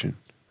 conversation.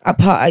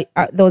 There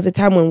was a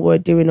time when we were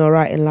doing all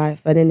right in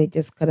life, and then it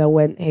just kind of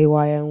went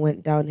haywire and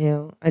went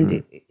downhill.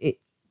 And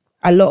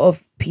a lot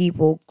of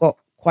people got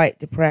quite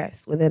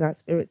depressed within our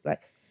spirits.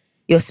 Like,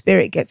 your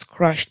spirit gets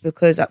crushed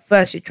because at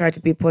first you try to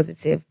be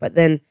positive, but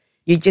then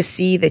you just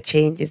see the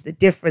changes, the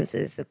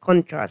differences, the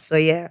contrast. So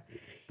yeah,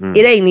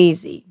 it ain't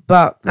easy.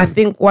 But I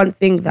think one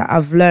thing that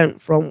I've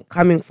learned from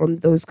coming from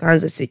those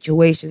kinds of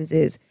situations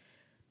is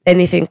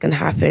anything can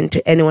happen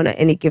to anyone at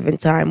any given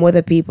time,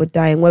 whether people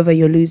dying, whether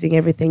you're losing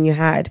everything you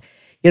had.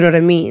 You know what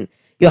I mean?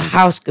 Your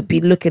house could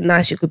be looking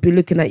nice. You could be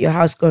looking at your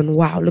house going,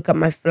 wow, look at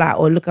my flat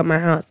or look at my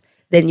house.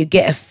 Then you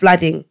get a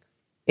flooding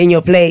in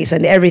your place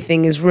and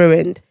everything is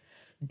ruined.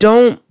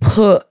 Don't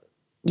put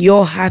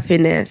your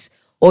happiness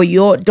or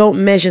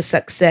don't measure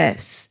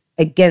success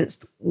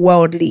against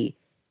worldly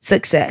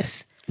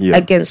success,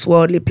 against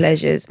worldly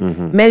pleasures.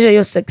 Measure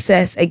your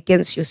success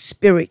against your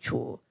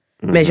spiritual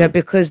measure,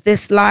 because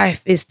this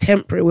life is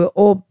temporary. We're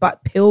all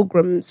but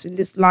pilgrims in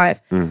this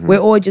life. We're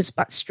all just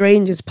but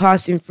strangers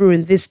passing through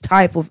in this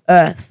type of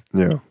earth.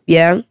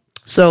 Yeah.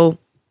 So,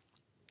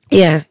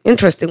 yeah,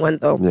 interesting one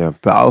though. Yeah,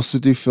 but I also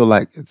do feel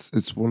like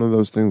it's one of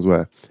those things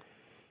where,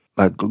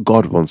 like,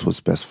 God wants what's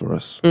best for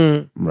us,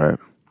 right?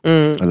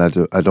 And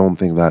I don't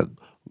think that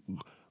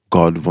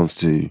God wants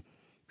to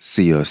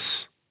see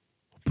us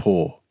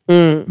poor,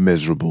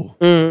 miserable,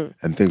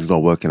 and things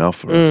not working out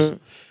for us.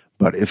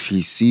 But if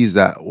he sees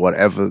that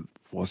whatever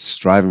we're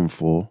striving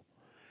for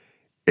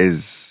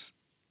is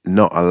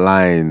not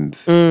aligned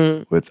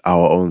with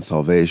our own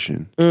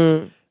salvation,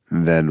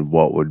 then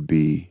what would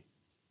be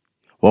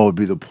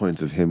the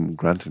point of him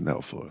granting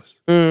that for us?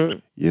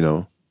 You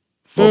know,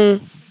 for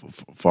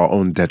our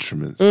own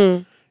detriments,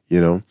 you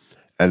know?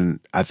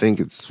 And I think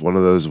it's one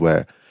of those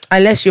where,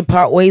 unless you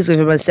part ways with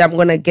him and say, I'm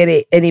going to get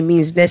it any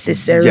means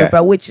necessary,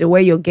 but which the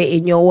way you're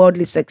getting your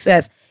worldly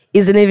success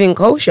isn't even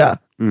kosher.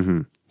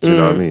 Do you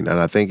know what I mean? And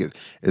I think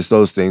it's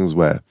those things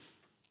where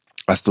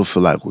I still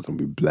feel like we can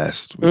be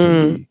blessed. We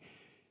can be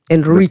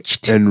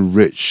enriched.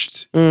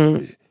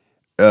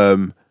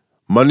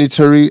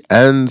 Monetary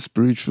and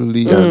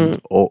spiritually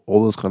and all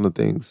those kind of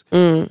things.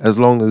 As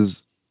long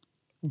as...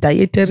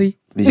 Dietary.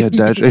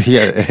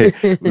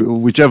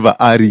 Whichever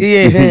Ari,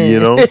 you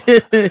know?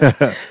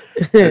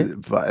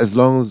 But as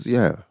long as,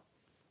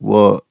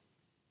 we're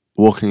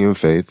walking in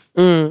faith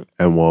and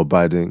we're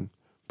abiding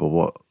by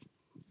what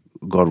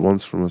God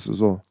wants from us as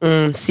well.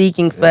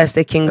 Seeking first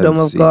the kingdom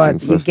of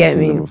God. You get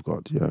me? Kingdom of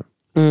God, yeah.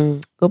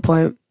 Good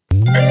point.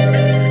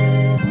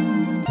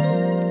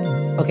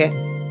 Okay.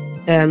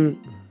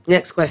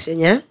 Next question,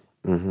 yeah?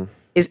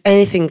 Is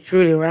anything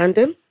truly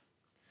random?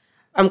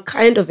 I'm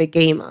kind of a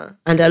gamer,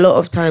 and a lot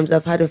of times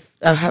I've had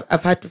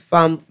to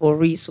farm for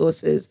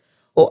resources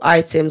or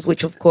items,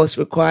 which of course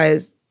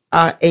requires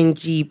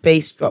RNG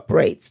base drop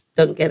rates.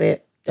 Don't get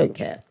it? Don't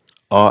care.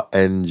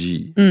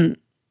 RNG.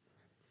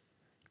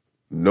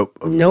 Nope.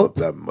 I'm not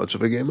that much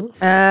of a gamer.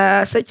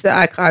 Search the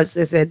archives.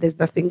 They said there's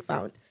nothing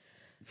found.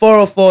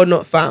 404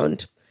 not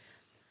found.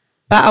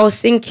 But I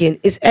was thinking,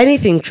 is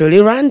anything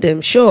truly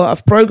random? Sure,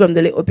 I've programmed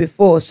a little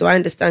before, so I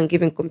understand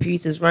giving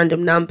computers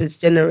random number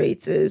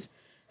generators,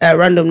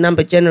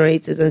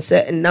 and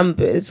certain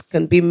numbers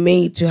can be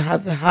made to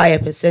have a higher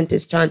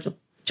percentage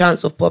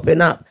chance of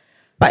popping up.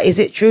 But is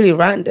it truly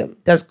random?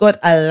 Does God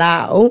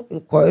allow, in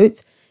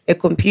quotes, a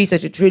computer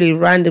to truly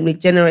randomly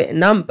generate a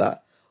number?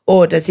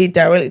 Or does he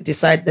directly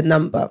decide the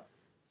number?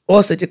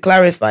 Also, to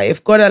clarify,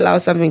 if God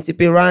allows something to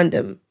be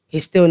random, he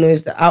still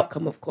knows the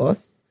outcome, of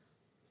course.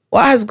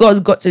 What has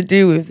God got to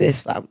do with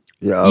this, fam?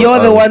 Yeah, You're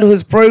the one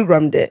who's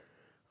programmed it.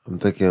 I'm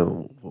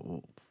thinking,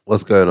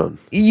 what's going on?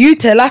 You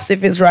tell us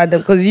if it's random,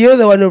 because you're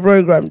the one who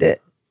programmed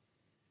it.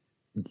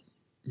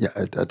 Yeah,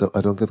 I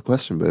don't get the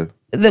question, babe.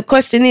 the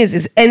question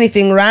is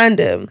anything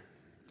random?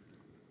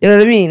 You know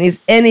what I mean? Is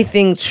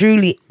anything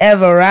truly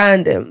ever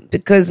random?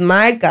 Because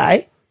my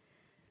guy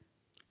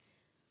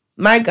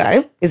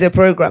is a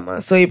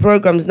programmer, so he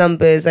programs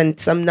numbers, and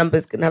some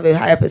numbers can have a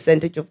higher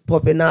percentage of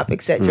popping up,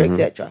 etc.,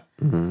 etc.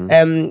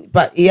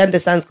 But he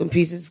understands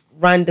computers,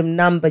 random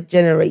number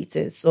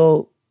generators.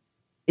 So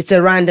it's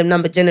a random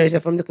number generator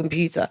from the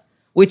computer,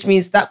 which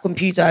means that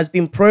computer has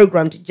been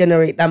programmed to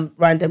generate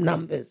random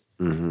numbers,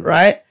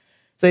 right?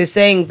 So he's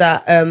saying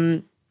that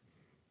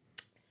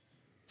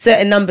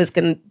certain numbers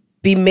can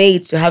be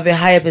made to have a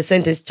higher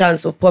percentage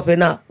chance of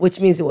popping up, which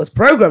means it was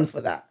programmed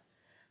for that.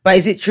 But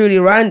is it truly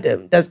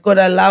random? Does God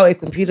allow a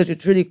computer to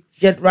truly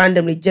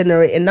randomly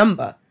generate a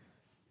number?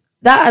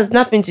 That has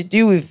nothing to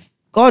do with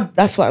God.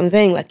 That's what I'm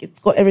saying. Like,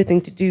 it's got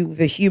everything to do with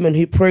the human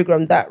who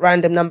programmed that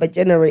random number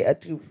generator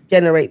to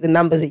generate the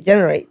numbers it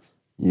generates.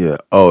 Yeah.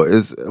 Oh,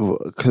 is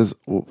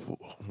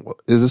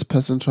this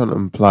person trying to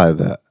imply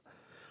that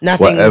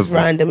nothing is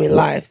random in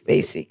life,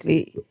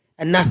 basically,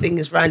 and nothing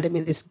is random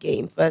in this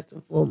game, first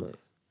and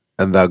foremost,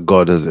 and that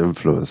God has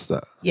influenced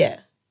that? Yeah.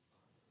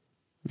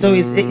 So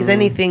is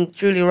anything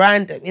truly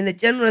random? In the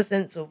general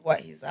sense of what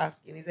he's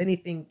asking, is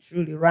anything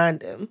truly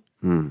random?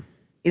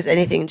 Is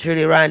anything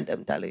truly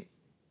random, Tali?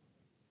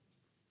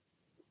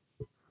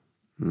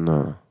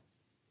 No.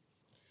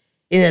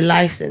 In a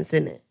life sense,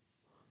 innit?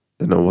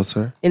 In a what,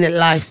 sir? In a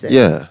life sense.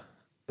 Yeah,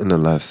 in a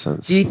life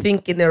sense. Do you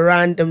think in a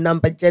random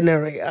number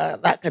generator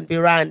that can be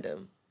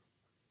random?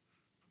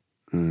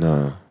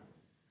 No.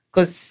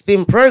 Because it's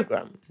been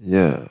programmed.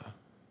 Yeah.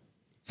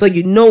 So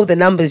you know the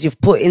numbers you've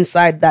put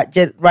inside that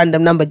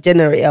random number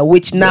generator,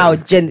 which now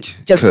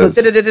just goes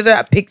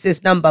picks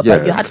this number,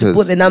 but you had to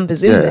put the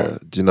numbers in there.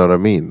 Do you know what I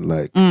mean?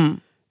 Like,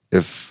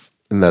 if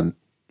in that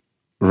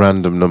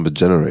random number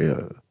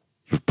generator,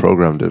 you've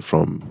programmed it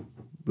from,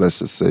 let's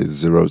just say,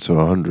 0 to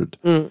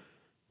 100,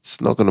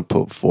 it's not going to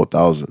put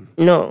 4,000.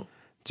 No.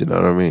 Do you know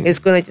what I mean? It's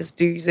going to just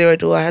do 0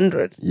 to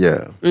 100.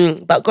 Yeah.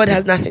 But God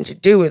has nothing to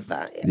do with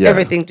that. Yeah.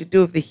 Everything to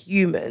do with the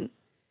human.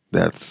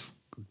 That's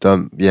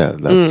done. Yeah,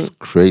 that's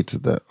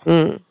created that.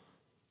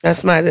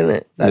 That's mad, isn't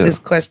it? That this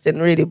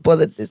question really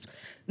bothered this.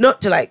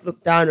 Not to like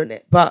look down on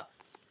it, but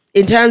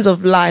in terms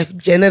of life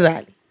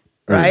generally,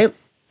 right?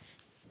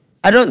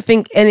 I don't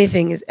think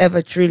anything is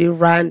ever truly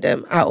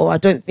random at all. I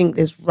don't think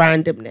there's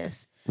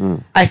randomness.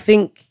 I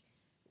think,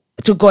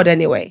 to God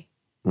anyway,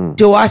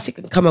 to us it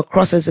can come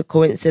across as a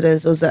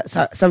coincidence or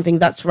something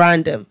that's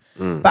random.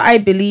 But I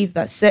believe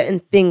that certain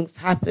things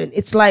happen.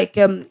 It's like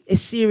a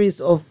series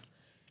of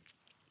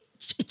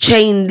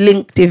chain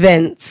linked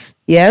events,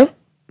 yeah?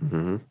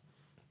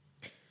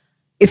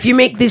 If you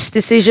make this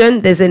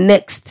decision, there's a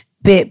next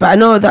bit. But I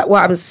know that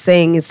what I'm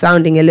saying is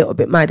sounding a little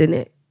bit mad, isn't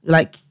it?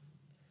 Like,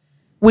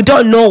 we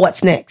don't know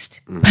what's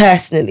next,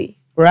 personally,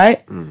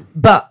 right?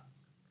 But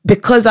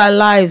because our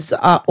lives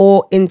are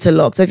all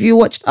interlocked. Have you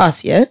watched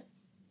Us, yeah?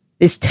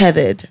 It's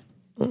Tethered.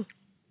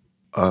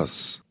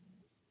 Us.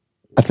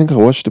 I think I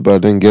watched it, but I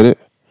didn't get it.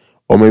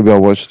 Or maybe I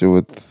watched it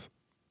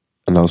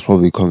and I was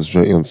probably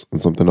concentrating on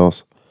something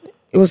else.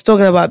 It was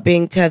talking about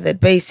being tethered.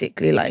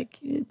 Basically, like,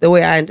 the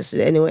way I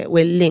understood it anyway,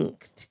 we're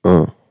linked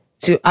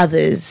to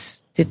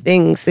others, to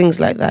things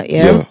like that,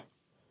 yeah?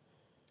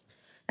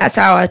 That's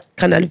how I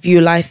kind of view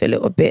life a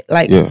little bit.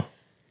 Like,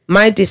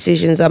 my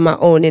decisions are my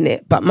own,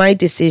 innit? But my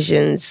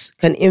decisions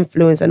can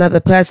influence another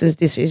person's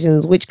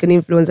decisions, which can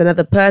influence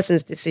another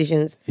person's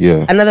decisions.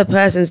 Yeah. Another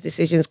person's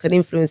decisions can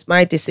influence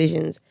my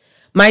decisions.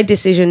 My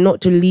decision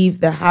not to leave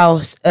the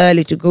house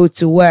early to go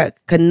to work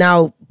can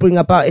now bring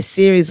about a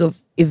series of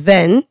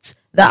events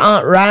that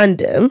aren't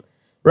random,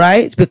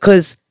 right?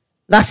 Because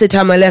that's the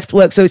time I left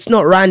work. So it's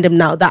not random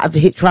now that I've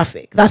hit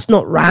traffic. That's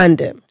not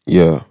random.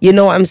 Yeah. You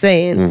know what I'm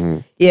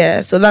saying?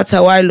 Yeah. So that's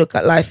how I look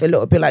at life a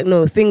little bit. Like,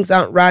 no, things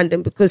aren't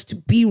random, because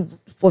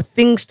for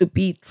things to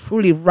be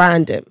truly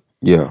random,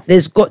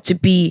 there's got to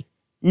be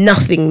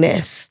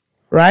nothingness,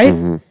 right?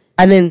 And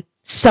then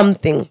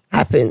something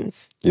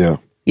happens. Yeah.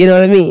 You know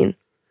what I mean?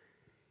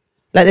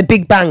 Like the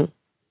Big Bang.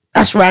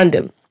 That's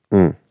random.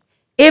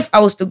 If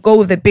I was to go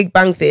with the Big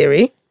Bang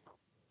theory,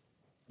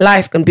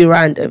 life can be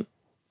random.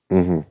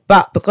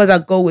 But because I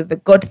go with the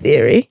God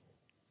theory,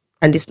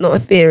 and it's not a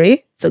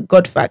theory, it's a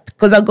God fact.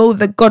 Because I go with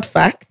the God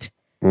fact,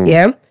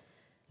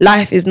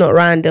 life is not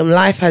random.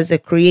 Life has a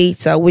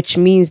creator, which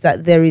means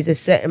that there is a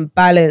certain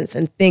balance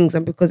and things.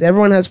 And because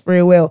everyone has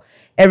free will,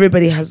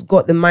 everybody has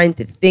got the mind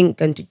to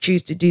think and to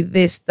choose to do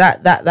this,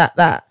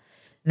 that.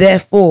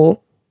 Therefore,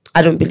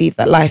 I don't believe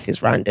that life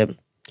is random.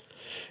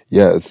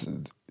 Yeah,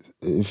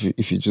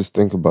 if you just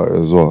think about it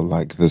as well,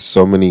 like there's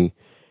so many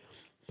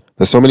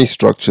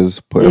structures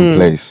put in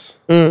place.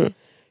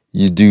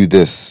 You do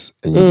this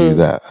and you do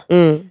that.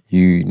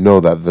 You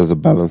know that there's a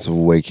balance of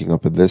waking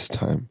up at this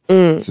time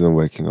to then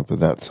waking up at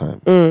that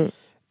time.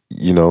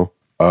 You know,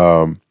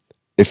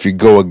 if you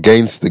go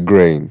against the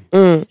grain,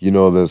 you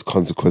know there's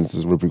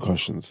consequences and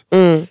repercussions.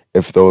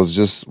 If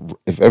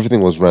everything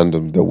was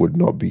random, there would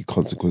not be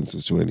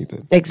consequences to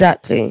anything.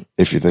 Exactly.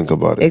 If you think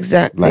about it.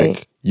 Exactly.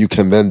 Like, you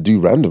can then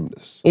do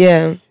randomness.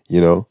 Yeah.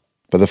 You know?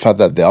 But the fact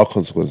that there are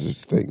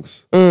consequences to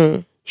things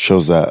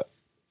shows that,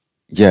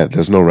 yeah,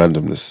 there's no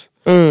randomness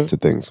to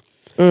things.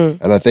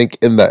 And I think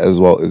in that as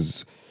well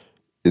is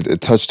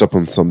it touched up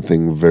on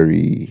something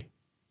very,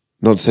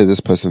 not to say this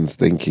person's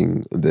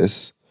thinking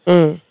this,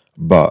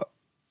 but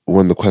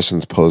when the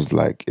question's posed,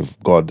 like if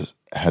God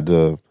had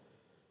an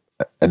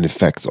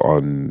effect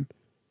on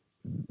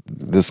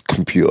this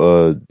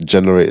computer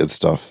generated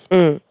stuff,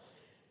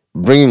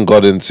 bringing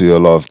God into a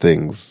lot of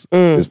things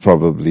is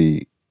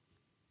probably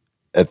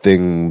a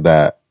thing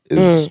that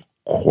is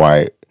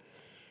quite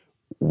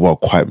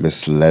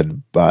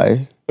misled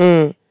by.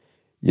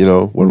 You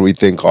know, when we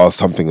think, oh,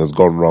 something has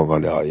gone wrong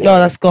on it. Oh, yeah, No,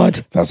 that's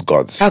God. That's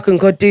God. How can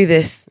God do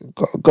this?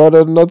 God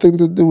had nothing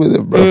to do with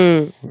it,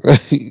 bro.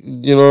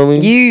 You know what I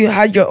mean? You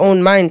had your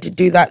own mind to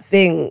do that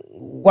thing.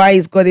 Why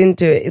is God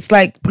into it? It's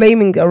like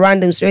blaming a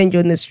random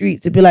stranger in the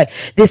street to be like,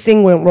 this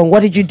thing went wrong.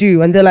 What did you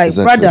do? And they're like,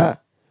 Exactly. brother.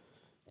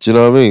 Do you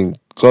know what I mean?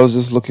 God's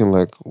just looking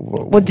like,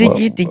 What did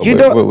you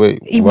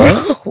wait,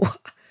 what?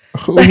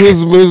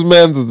 Whose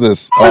man's is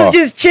this? I was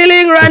just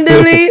chilling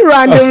randomly.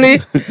 I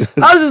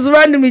was just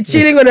randomly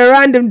chilling on a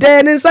random day,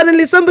 and then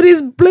suddenly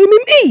somebody's blaming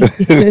me.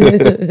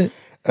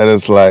 And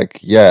it's like,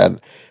 yeah,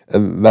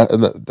 and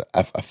that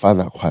I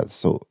find that quite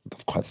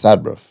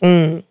sad, bro.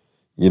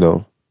 You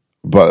know,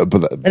 but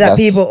that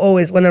people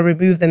always want to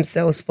remove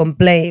themselves from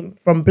blame,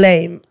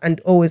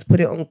 and always put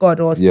it on God,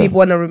 or people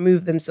want to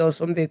remove themselves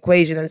from the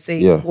equation and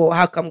say, well,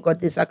 how come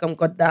God this? How come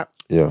God that?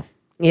 Yeah,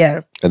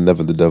 and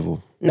never the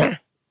devil. Nah.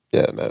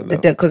 Yeah, no.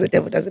 Because the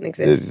devil doesn't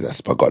exist. Yes,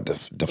 but God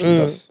definitely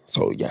does.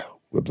 So yeah,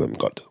 we blame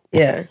God.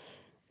 Yeah.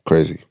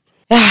 Crazy.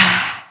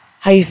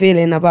 How you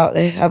feeling about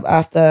it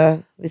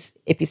after this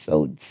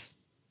episodes?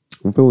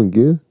 I'm feeling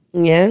good.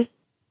 Yeah.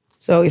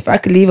 So if I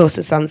could leave us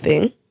with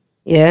something,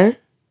 then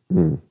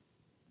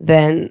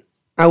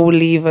I will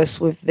leave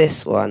us with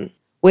this one.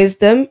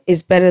 Wisdom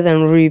is better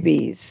than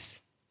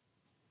rubies,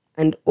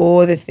 and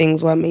all the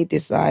things one may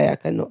desire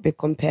cannot be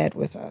compared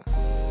with her.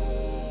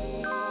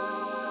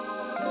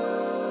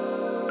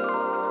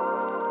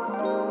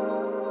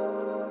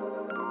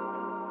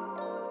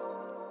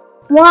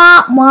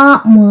 Wah,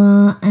 wah,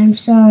 wah. I'm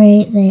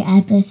sorry the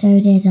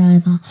episode is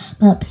over,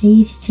 but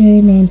please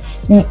tune in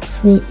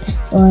next week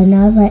for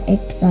another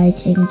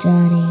exciting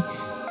journey.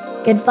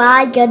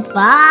 Goodbye,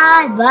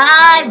 bye,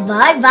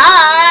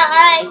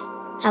 bye.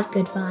 Have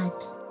good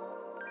vibes.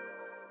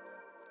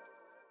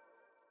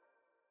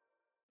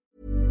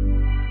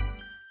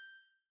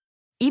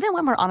 Even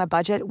when we're on a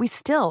budget, we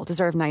still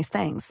deserve nice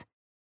things.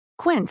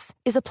 Quince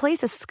is a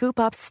place to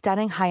scoop up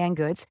stunning high-end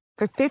goods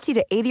for 50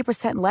 to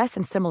 80% less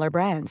than similar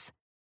brands.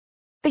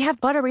 They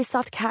have buttery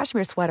soft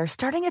cashmere sweaters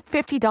starting at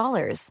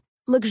 $50,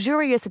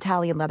 luxurious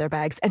Italian leather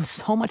bags, and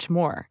so much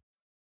more.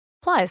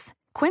 Plus,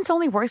 Quince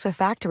only works with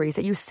factories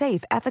that use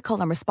safe, ethical,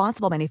 and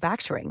responsible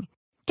manufacturing.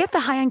 Get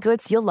the high-end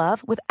goods you'll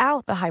love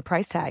without the high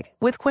price tag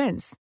with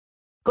Quince.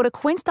 Go to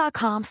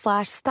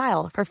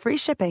quince.com/style for free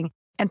shipping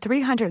and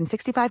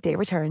 365-day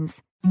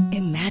returns.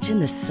 Imagine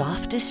the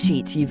softest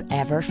sheets you've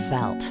ever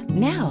felt.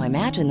 Now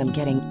imagine them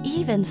getting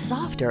even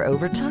softer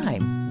over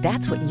time.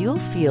 That's what you'll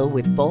feel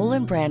with Boll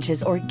 &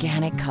 Branch's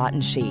organic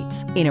cotton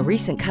sheets. In a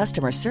recent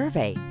customer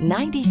survey,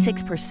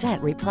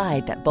 96%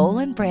 replied that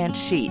Boll & Branch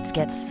sheets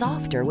get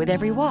softer with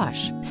every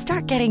wash.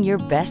 Start getting your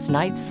best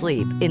night's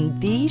sleep in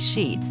these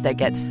sheets that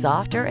get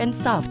softer and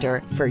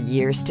softer for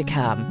years to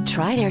come.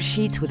 Try their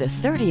sheets with a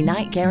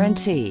 30-night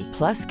guarantee.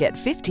 Plus, get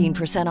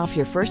 15% off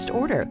your first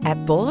order at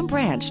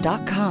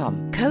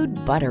bollandbranch.com. Code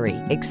BUTTERY.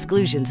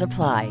 Exclusions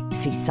apply.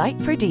 See site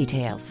for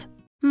details.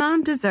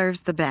 Mom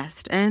deserves the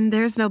best, and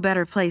there's no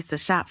better place to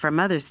shop for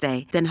Mother's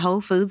Day than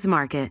Whole Foods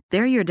Market.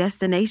 They're your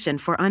destination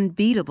for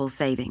unbeatable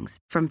savings,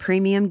 from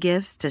premium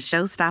gifts to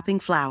show-stopping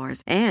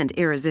flowers and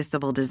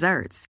irresistible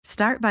desserts.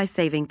 Start by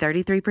saving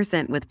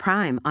 33% with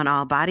Prime on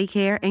all body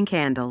care and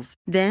candles.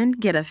 Then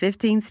get a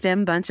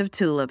 15-stem bunch of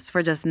tulips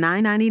for just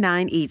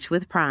 $9.99 each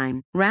with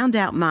Prime. Round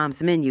out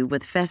Mom's menu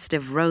with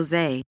festive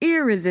rosé,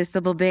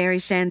 irresistible berry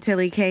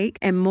chantilly cake,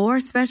 and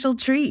more special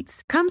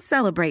treats. Come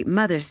celebrate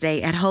Mother's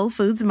Day at Whole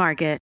Foods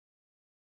Market.